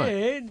Percy, your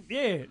mate.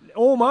 Yeah,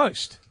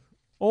 almost.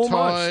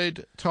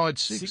 Tied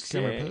sixth,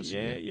 Cameron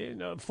Percy. Yeah.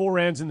 No, 4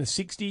 rounds in the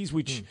 60s,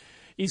 which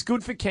is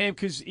good for Cam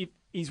because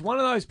he's one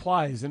of those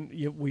players, and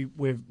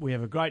we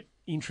have a great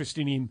interest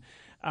in him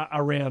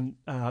around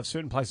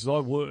certain places I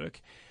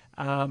work.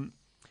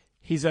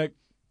 He's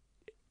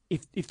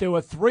if there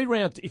were 3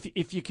 rounds,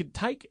 if you could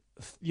take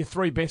your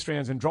 3 best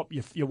rounds and drop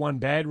your 1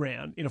 bad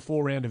round in a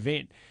 4-round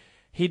event,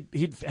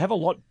 he'd have a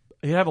lot.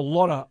 He'd have a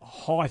lot of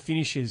high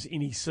finishes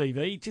in his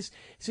CV. He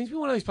seems to be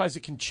one of those players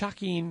that can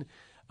chuck in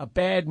a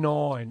bad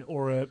 9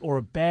 or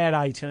a bad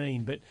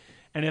 18,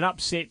 and it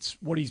upsets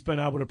what he's been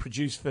able to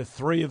produce for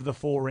 3 of the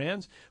 4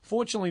 rounds.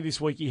 Fortunately, this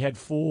week he had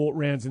 4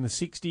 rounds in the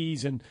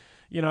 60s and,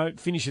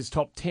 finishes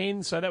top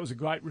 10, so that was a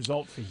great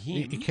result for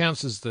him. He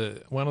counts as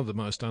one of the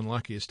most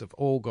unluckiest of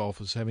all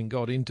golfers, having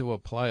got into a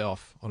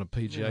playoff on a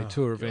PGA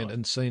Tour event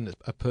and seen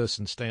a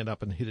person stand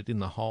up and hit it in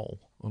the hole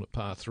on a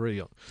par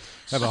 3,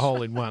 have a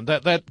hole in one.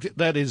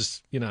 That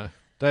is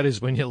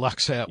when your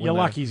luck's out. Your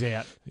lucky's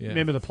out. Yeah.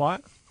 Remember the player?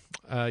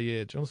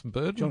 Jonathan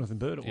Bird. Jonathan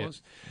Bird it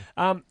was.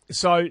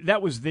 So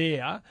that was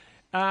there.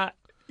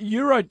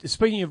 Euro.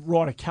 Speaking of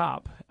Ryder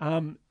Cup,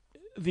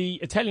 the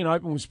Italian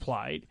Open was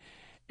played,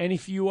 and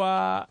if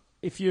you're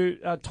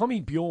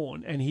Tommy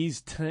Bjorn and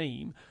his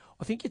team,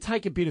 I think you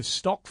take a bit of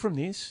stock from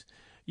this.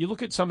 You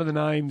look at some of the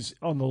names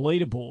on the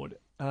leaderboard.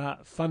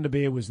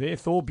 Thunderbear was there.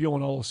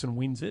 Thorbjorn Olesen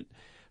wins it.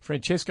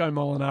 Francesco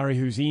Molinari,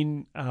 who's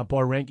in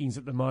by rankings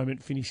at the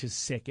moment, finishes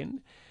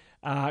second.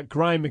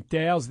 Graham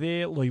McDowell's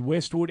there, Lee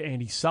Westwood,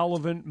 Andy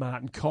Sullivan,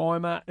 Martin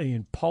Keimer,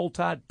 Ian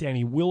Poulter,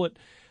 Danny Willett.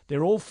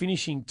 They're all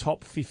finishing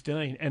top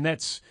 15, and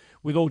that's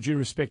with all due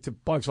respect to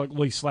blokes like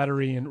Lee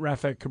Slattery and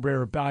Rafa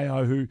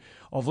Cabrera-Bello, who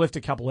I've left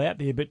a couple out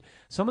there, but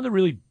some of the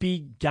really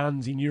big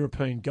guns in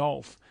European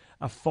golf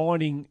are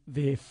finding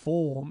their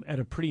form at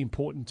a pretty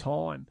important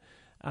time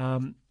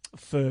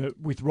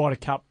with Ryder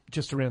Cup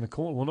just around the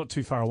corner. Well, not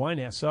too far away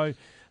now, so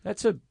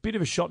that's a bit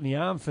of a shot in the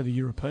arm for the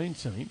European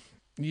team.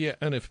 Yeah,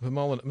 and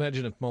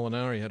imagine if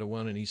Molinari had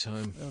won in his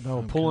home. They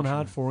were pulling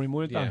hard for him,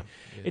 weren't they? Yeah.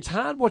 It's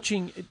hard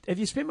watching. Have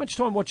you spent much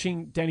time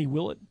watching Danny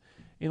Willett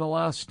in the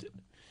last?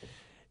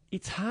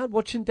 It's hard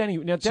watching Danny.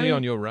 Now, Is he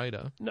on your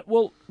radar?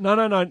 No.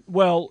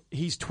 Well,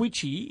 he's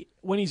twitchy.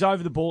 When he's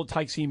over the ball, it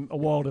takes him a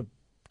while to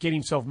get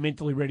himself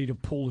mentally ready to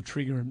pull the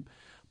trigger and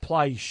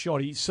play his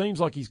shot. He seems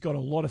like he's got a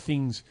lot of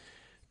things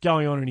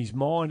going on in his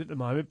mind at the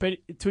moment. But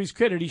to his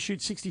credit, he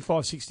shoots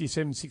 65,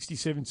 67,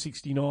 67,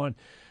 69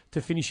 to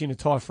finish in a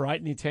tie for 8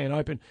 in the Italian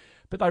Open.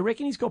 But they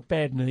reckon he's got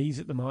bad knees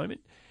at the moment.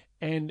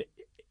 And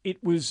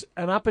it was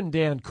an up and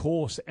down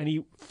course, and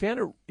he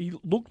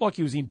looked like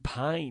he was in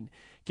pain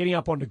getting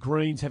up onto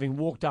greens, having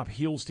walked up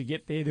hills to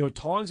get there. There were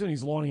times when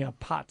he's lining up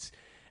putts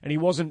and he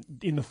wasn't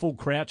in the full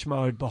crouch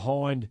mode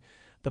behind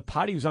the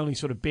putt. He was only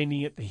sort of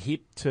bending at the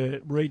hip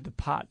to read the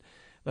putt.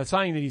 They're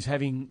saying that he's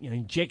having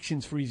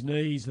injections for his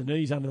knees. The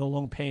knees under the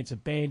long pants are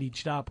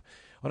bandaged up.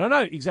 I don't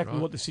know exactly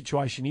what the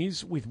situation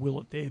is with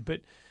Willett there,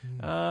 but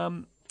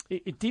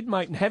it did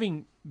make,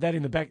 having that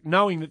in the back,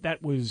 knowing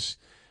that was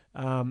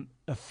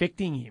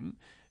affecting him,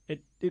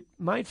 it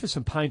made for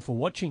some painful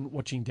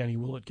watching Danny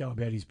Willett go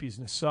about his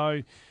business.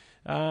 So,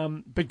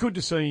 but good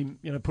to see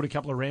him, put a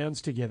couple of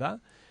rounds together.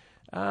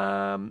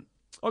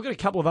 I've got a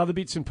couple of other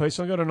bits and pieces.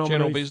 I've got a nominee.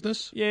 General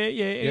business? Yeah.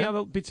 Any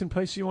other bits and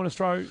pieces you want to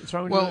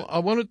throw in? Well, I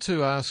wanted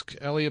to ask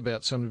Ali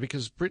about something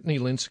because Brittany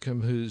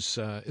Lincecum, who's,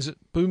 is it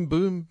Boom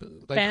Boom?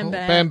 Bam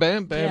Bam.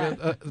 Bam. Boom,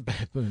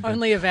 boom.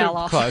 Only a vowel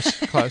off.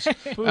 Close.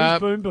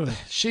 Boom Boom.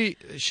 She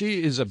is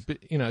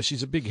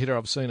she's a big hitter.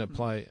 I've seen her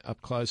play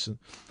up close, and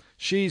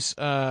she's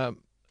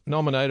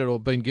nominated or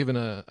been given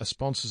a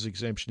sponsor's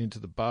exemption into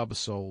the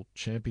Barbasol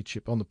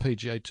Championship on the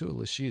PGA Tour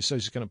this year, so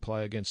she's going to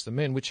play against the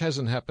men, which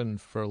hasn't happened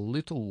for a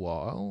little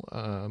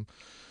while.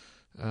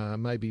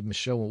 Maybe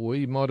Michelle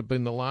Wee might have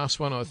been the last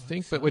one, I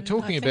think, but we're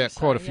talking about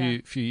quite a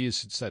few years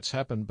since that's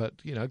happened. But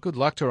good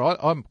luck to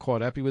her. I'm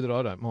quite happy with it.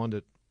 I don't mind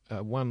it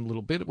one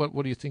little bit.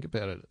 What do you think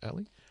about it,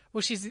 Ali?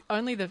 Well, she's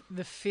only the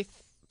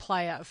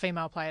 5th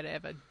female player to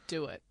ever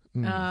do it,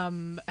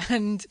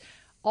 and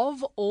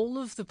of all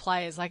of the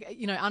players, like,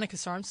 Annika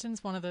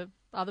Sorensen's one of the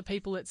other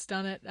people that's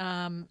done it.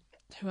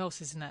 Who else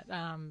isn't it?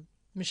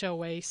 Michelle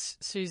Weiss,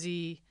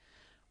 Susie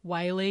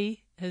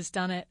Whaley has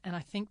done it, and I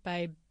think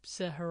Babe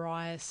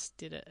Zaharias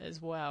did it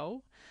as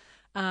well.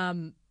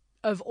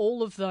 Of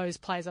all of those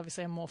players,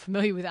 obviously I'm more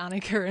familiar with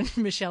Annika and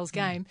Michelle's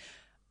game.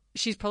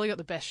 She's probably got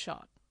the best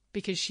shot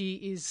because she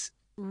is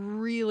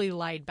really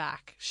laid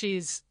back. She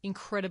is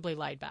incredibly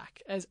laid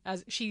back. As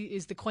she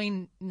is the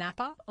Queen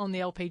Napper on the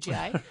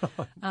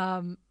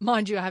LPGA.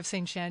 Mind you, I have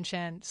seen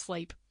Shan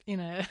sleep in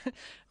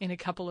a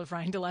couple of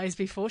rain delays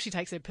before. She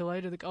takes her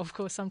pillow to the golf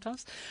course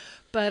sometimes.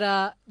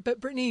 But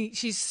Brittany,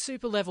 she's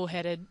super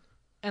level-headed,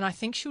 and I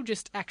think she'll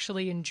just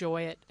actually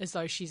enjoy it as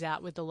though she's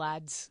out with the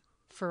lads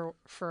for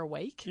a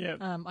week. Yeah.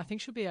 I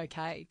think she'll be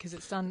okay because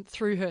it's done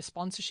through her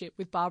sponsorship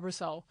with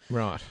Barbasol.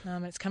 Right.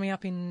 It's coming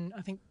up in,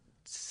 I think,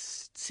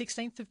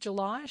 16th of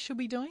July she'll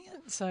be doing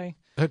it. So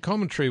her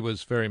commentary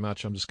was very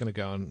much, I'm just going to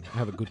go and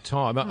have a good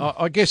time.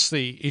 I guess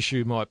the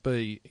issue might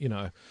be,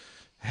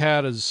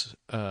 how does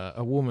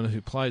a woman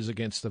who plays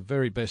against the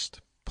very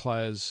best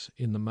players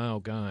in the male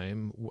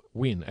game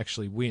win?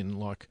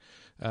 Like,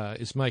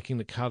 is making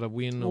the cut a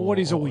win? Well, what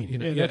is a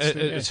win?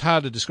 It's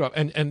hard to describe.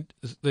 And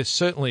there's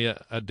certainly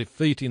a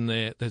defeat in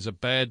there. There's a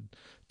bad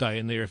day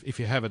in there if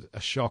you have a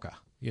shocker.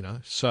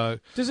 So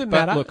does it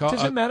matter? Look,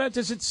 does it matter?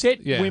 Does it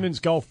set women's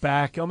golf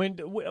back? I mean,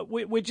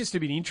 we're just a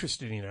bit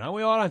interested in it, aren't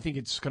we? I don't think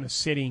it's kind of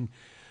setting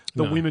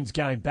the women's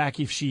game back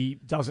if she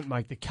doesn't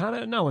make the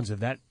cut. No one's of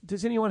that.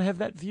 Does anyone have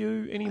that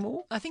view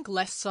anymore? I think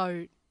less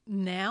so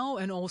now,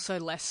 and also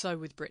less so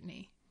with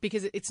Brittany,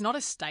 because it's not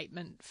a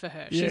statement for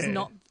her.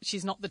 Yeah.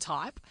 She's not the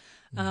type.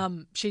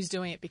 She's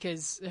doing it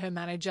because her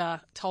manager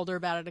told her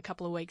about it a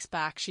couple of weeks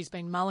back. She's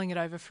been mulling it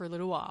over for a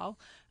little while.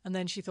 And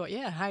then she thought,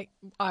 hey,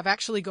 I've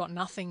actually got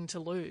nothing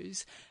to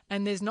lose.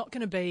 And there's not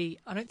going to be,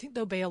 I don't think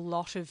there'll be a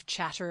lot of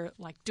chatter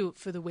like do it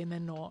for the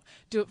women or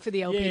do it for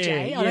the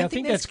LPGA. Yeah, I don't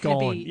think that's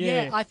gone.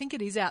 Yeah, I think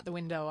it is out the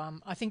window.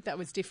 I think that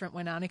was different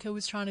when Annika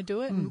was trying to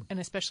do it, and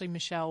especially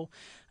Michelle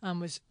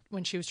was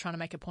when she was trying to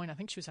make a point. I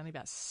think she was only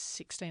about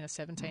 16 or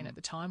 17 at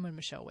the time when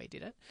Michelle Wie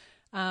did it.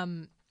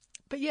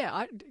 But yeah,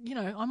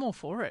 I'm all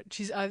for it.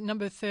 She's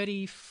number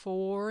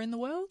 34 in the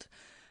world.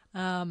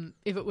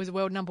 If it was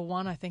world number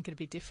 1, I think it'd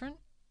be different.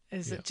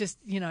 It just,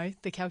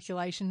 the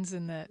calculations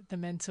and the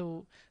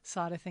mental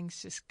side of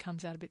things just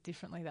comes out a bit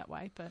differently that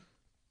way. But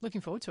looking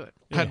forward to it.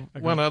 Had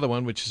one other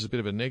one, which is a bit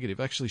of a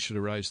negative. Actually should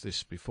have raised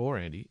this before,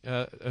 Andy.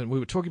 And we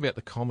were talking about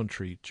the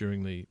commentary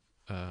during the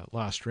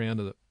last round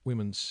of the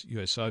Women's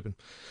US Open.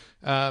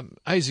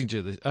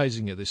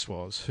 Azinger this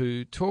was,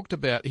 who talked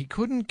about he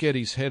couldn't get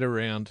his head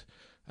around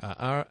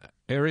Ariya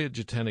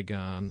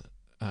Jutanugarn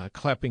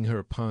clapping her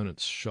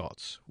opponent's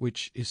shots,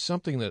 which is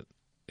something that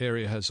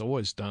Ariya has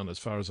always done, as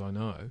far as I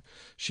know.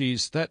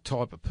 She's that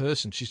type of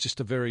person. She's just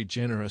a very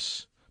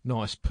generous,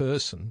 nice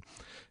person.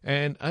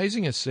 And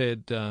Azinger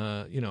said,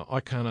 I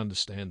can't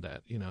understand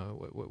that.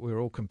 We're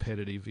all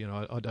competitive.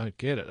 I don't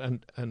get it.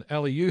 And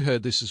Ali, you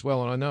heard this as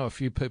well, and I know a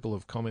few people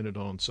have commented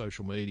on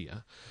social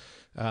media.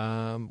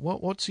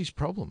 What's his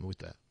problem with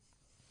that?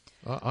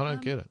 I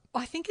don't get it.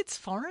 I think it's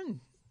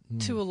foreign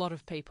to a lot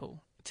of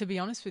people, to be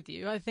honest with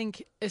you. I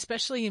think,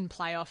 especially in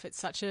playoff, it's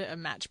such a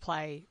match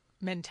play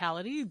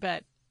mentality,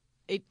 but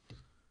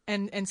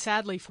and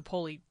sadly for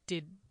Paulie,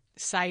 did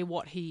say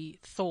what he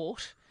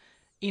thought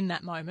in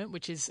that moment,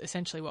 which is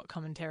essentially what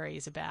commentary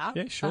is about.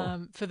 Yeah,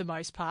 sure. For the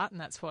most part, and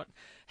that's what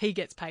he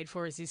gets paid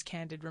for, is his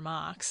candid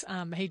remarks.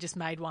 He just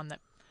made one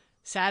that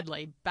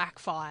sadly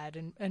backfired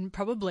and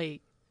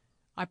probably,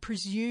 I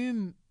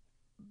presume,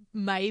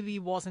 maybe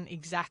wasn't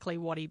exactly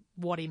what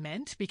he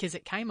meant, because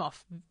it came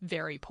off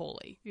very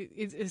poorly.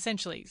 It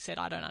essentially said,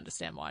 I don't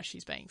understand why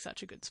she's being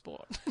such a good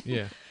sport.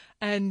 Yeah.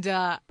 And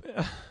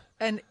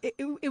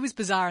it was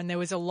bizarre, and there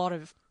was a lot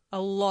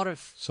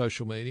of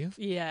social media.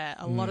 Yeah,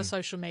 a lot of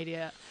social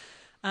media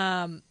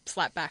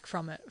slap back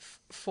from it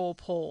for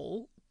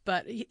Paul.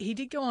 But he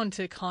did go on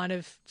to kind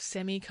of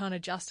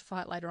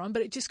justify it later on.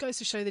 But it just goes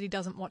to show that he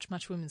doesn't watch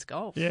much women's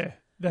golf. Yeah,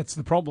 that's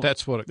the problem.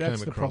 That's what it came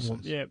That's the across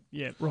problem. as.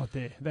 Yeah, right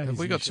there. Have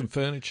we got some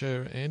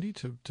furniture, Andy,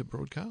 to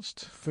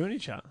broadcast?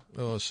 Furniture?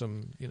 Or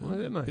some,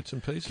 bits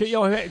and pieces?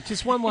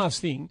 Just one last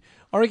thing.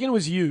 I reckon it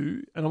was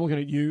you, and I'm looking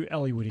at you,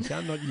 Ali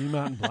Whittaker, not you,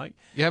 Martin Blake.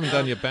 You haven't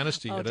done your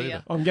Bannister yet, dear.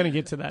 either. I'm going to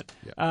get to that.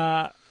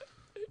 Yeah.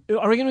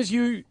 I reckon it was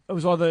you. It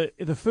was either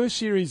the first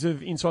series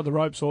of Inside the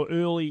Ropes or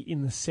early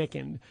in the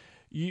second.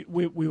 We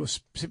were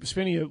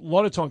spending a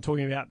lot of time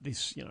talking about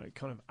this,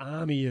 kind of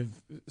army of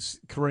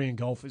Korean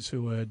golfers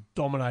who are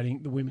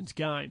dominating the women's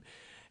game.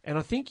 And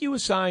I think you were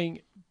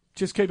saying,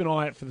 just keep an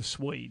eye out for the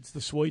Swedes.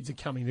 The Swedes are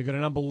coming. They've got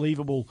an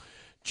unbelievable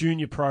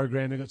junior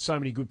program. They've got so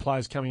many good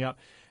players coming up.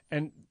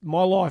 And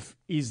my life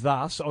is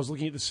thus. I was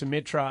looking at the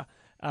Symetra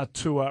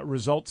Tour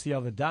results the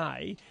other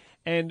day,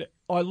 and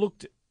I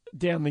looked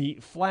down the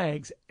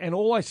flags, and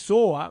all I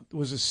saw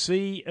was a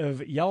sea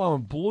of yellow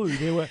and blue.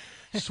 There were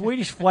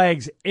Swedish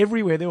flags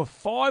everywhere. There were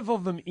 5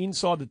 of them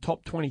inside the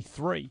top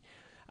 23.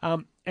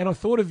 And I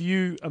thought of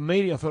you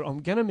immediately. I thought,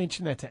 I'm going to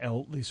mention that to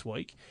Elle this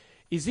week.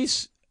 Is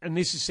this, and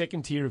this is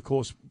second tier, of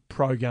course,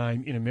 pro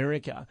game in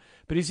America,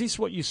 but is this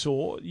what you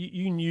saw?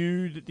 You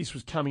knew that this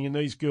was coming, and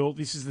these girls,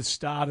 this is the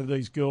start of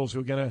these girls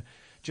who are going to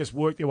just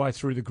work their way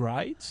through the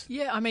grades?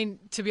 Yeah, I mean,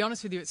 to be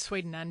honest with you, it's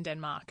Sweden and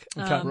Denmark.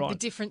 Okay, right. The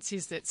difference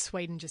is that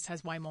Sweden just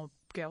has way more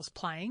girls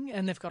playing,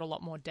 and they've got a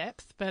lot more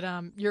depth. But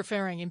you're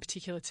referring in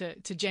particular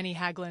to Jenny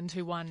Hagland,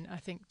 who won, I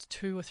think,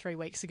 2 or 3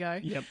 weeks ago.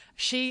 Yep.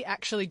 She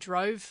actually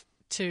drove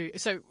to...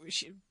 So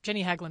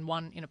Jenny Hagland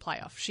won in a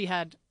playoff. She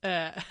had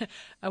a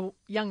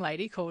young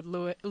lady called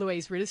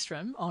Louise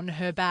Ridderstrom on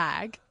her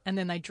bag, and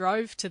then they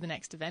drove to the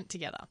next event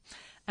together.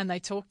 And they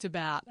talked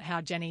about how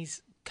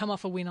Jenny's come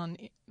off a win on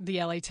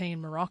the LET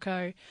in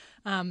Morocco.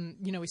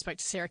 We spoke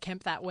to Sarah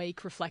Kemp that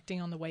week,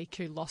 reflecting on the week,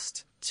 who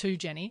lost to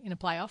Jenny in a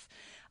playoff.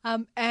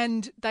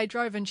 And they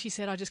drove, and she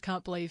said, I just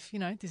can't believe,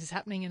 this is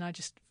happening. And I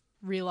just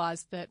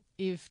realised that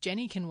if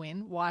Jenny can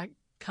win, why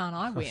can't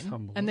I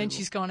win? And then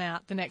she's gone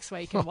out the next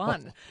week and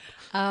won.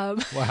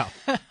 Wow.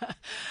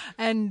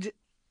 And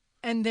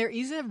there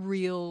is a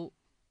real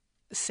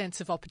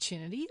sense of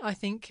opportunity, I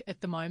think,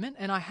 at the moment.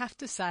 And I have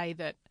to say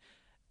that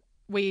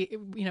we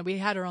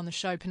had her on the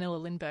show,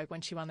 Pernilla Lindberg,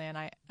 when she won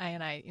the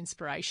ANA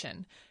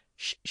Inspiration.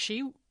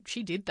 She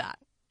did that.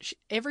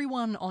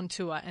 Everyone on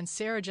tour, and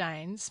Sarah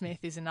Jane Smith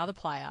is another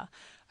player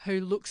who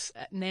looks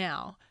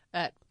now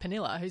at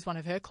Pernilla, who's one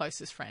of her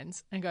closest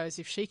friends, and goes,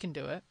 if she can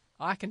do it,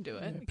 I can do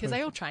it, because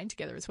they all train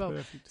together as well.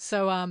 Perfect.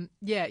 So,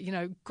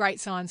 great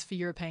signs for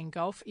European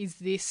golf. Is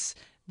this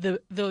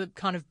the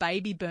kind of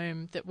baby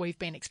boom that we've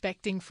been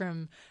expecting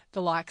from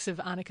the likes of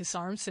Annika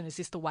Sorensen? Is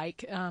this the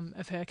wake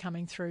of her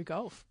coming through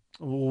golf?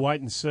 We'll wait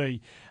and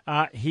see.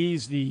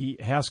 Here's the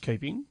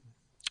housekeeping.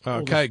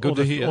 Okay, good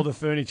to hear. Or the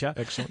furniture.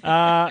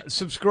 Excellent.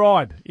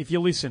 Subscribe if you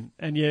listen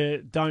and you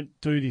don't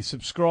do this.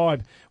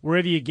 Subscribe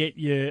wherever you get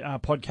your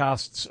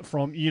podcasts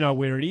from. You know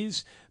where it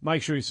is.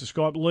 Make sure you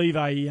subscribe. Leave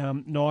a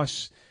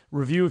nice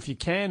review if you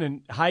can.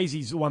 And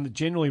Hazy's the one that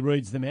generally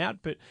reads them out,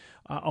 but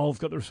I've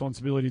got the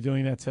responsibility of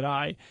doing that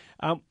today.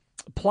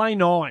 Play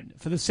 9.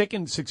 For the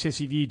second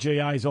successive year,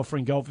 GA is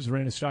offering golfers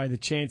around Australia the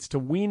chance to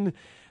win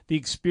the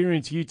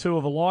experience U2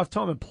 of a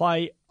lifetime and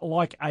play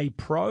like a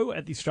pro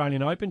at the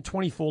Australian Open.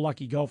 24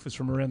 lucky golfers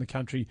from around the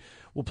country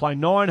will play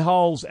 9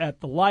 holes at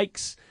the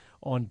Lakes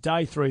on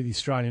day 3 of the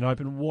Australian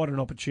Open. What an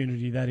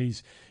opportunity that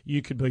is.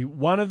 You could be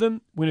one of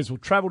them. Winners will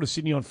travel to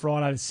Sydney on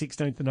Friday the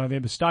 16th of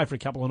November, stay for a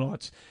couple of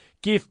nights,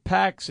 gift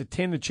packs,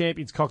 attend the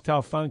Champions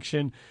Cocktail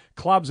Function,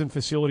 clubs and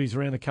facilities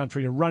around the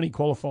country are running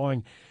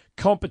qualifying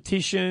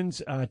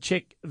competitions.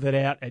 Check that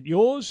out at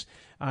yours.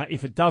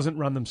 If it doesn't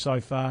run them so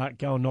far,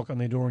 go and knock on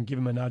their door and give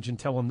them a nudge and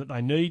tell them that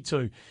they need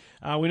to.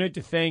 We need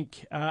to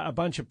thank a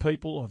bunch of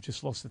people. I've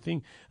just lost the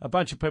thing. A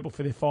bunch of people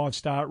for their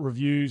 5-star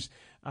reviews.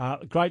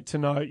 Great to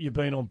know you've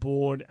been on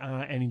board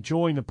and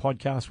enjoying the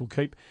podcast. We'll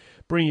keep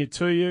bringing it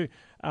to you.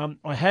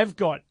 I have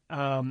got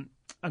a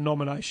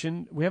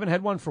nomination. We haven't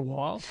had one for a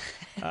while.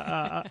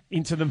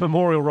 Into the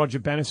Memorial Roger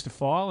Bannister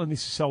file, and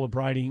this is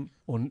celebrating,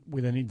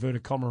 with an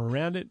inverted comma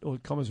around it, or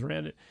commas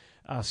around it,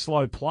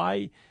 slow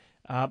play.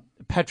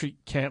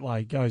 Patrick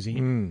Cantlay goes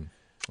in.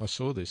 I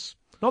saw this.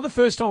 Not the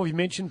first time we've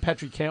mentioned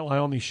Patrick Cantlay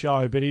on this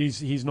show, but it is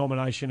his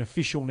nomination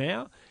official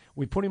now.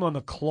 We put him on the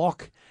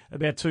clock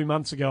about 2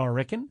 months ago, I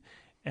reckon,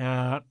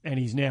 and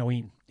he's now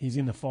in. He's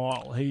in the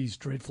file. He's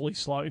dreadfully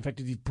slow. In fact,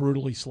 he's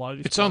brutally slow.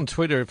 It's on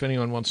Twitter if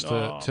anyone wants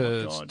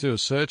to do a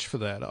search for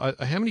that.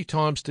 How many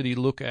times did he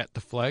look at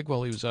the flag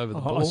while he was over the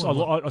ball?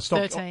 I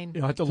stopped.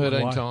 13. I had to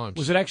 13 look times.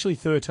 Was it actually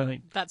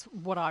 13? That's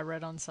what I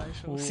read on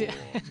socials.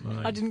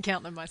 I didn't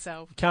count them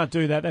myself. Can't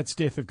do that. That's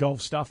death of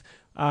golf stuff.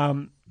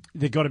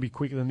 They've got to be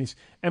quicker than this.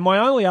 And my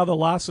only other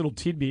last little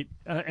tidbit,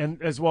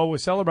 and as well, we're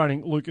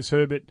celebrating Lucas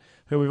Herbert,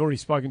 who we've already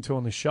spoken to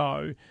on the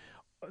show,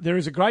 there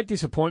is a great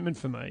disappointment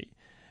for me,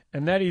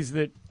 and that is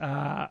that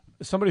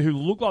somebody who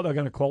looked like they were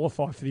going to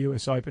qualify for the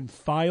US Open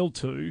failed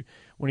to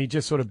when he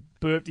just sort of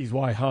burped his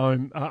way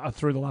home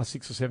through the last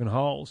 6 or 7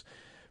 holes.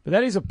 But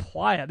that is a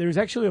player. There is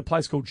actually a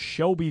place called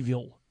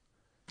Shelbyville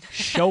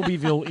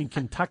in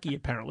Kentucky,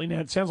 apparently.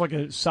 Now, it sounds like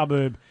a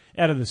suburb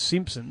out of The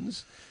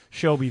Simpsons,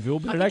 Shelbyville,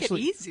 but it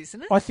is,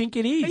 isn't it? I think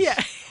it is. Yeah.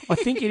 I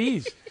think it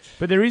is.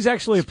 But there is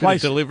actually a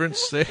place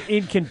deliverance there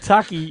in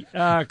Kentucky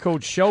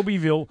called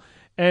Shelbyville,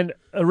 and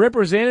a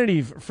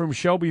representative from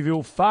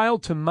Shelbyville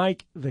failed to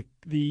make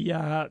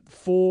the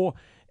 4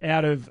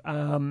 out of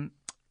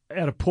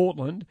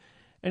Portland,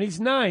 and his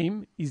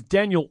name is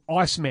Daniel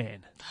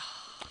Iceman.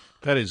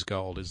 That is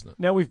gold, isn't it?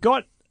 Now we've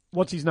got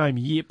what's his name,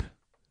 Yip.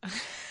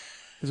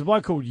 There's a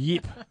bloke called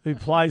Yip who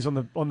plays on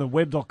the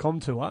web.com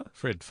tour.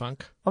 Fred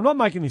Funk. I'm not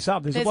making this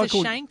up. There's a bloke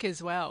called Shank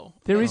as well.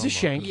 There is a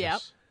Shank. Yep.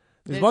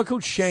 There's a bloke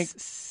called Shank.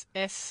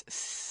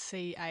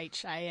 SCHANK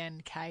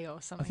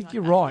or something. I think like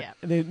you're that. right.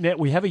 Yep. Now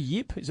we have a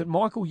Yip. Is it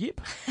Michael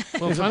Yip?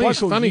 Well,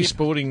 funny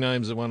sporting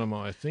names are one of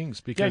my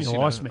things because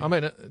Daniel Iceman. I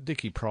mean,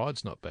 Dickie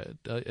Pride's not bad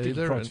either.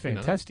 Dickie Pride's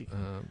fantastic.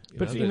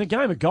 But in the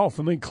game of golf,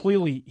 I mean,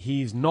 clearly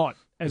he is not,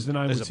 as the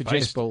name would suggest.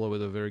 There's a baseballer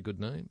with a very good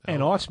name.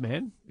 And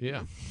Iceman.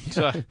 Yeah.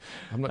 So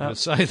I'm not going to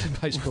say the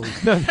baseball.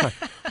 No.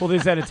 Well,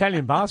 there's that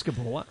Italian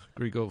basketballer.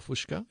 Grigor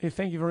Fushka. Yeah,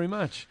 thank you very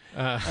much.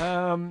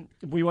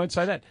 We won't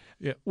say that.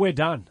 Yeah. We're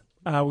done.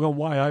 We're going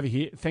way over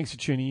here. Thanks for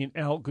tuning in.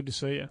 Al, good to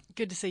see you.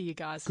 Good to see you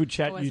guys. Good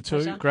chat, Always you a too.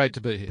 pleasure. Great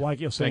to be here.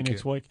 Blake, you'll see you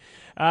next you. week.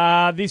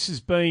 This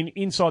has been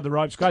Inside the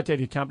Ropes. Great to have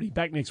your company.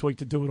 Back next week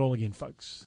to do it all again, folks.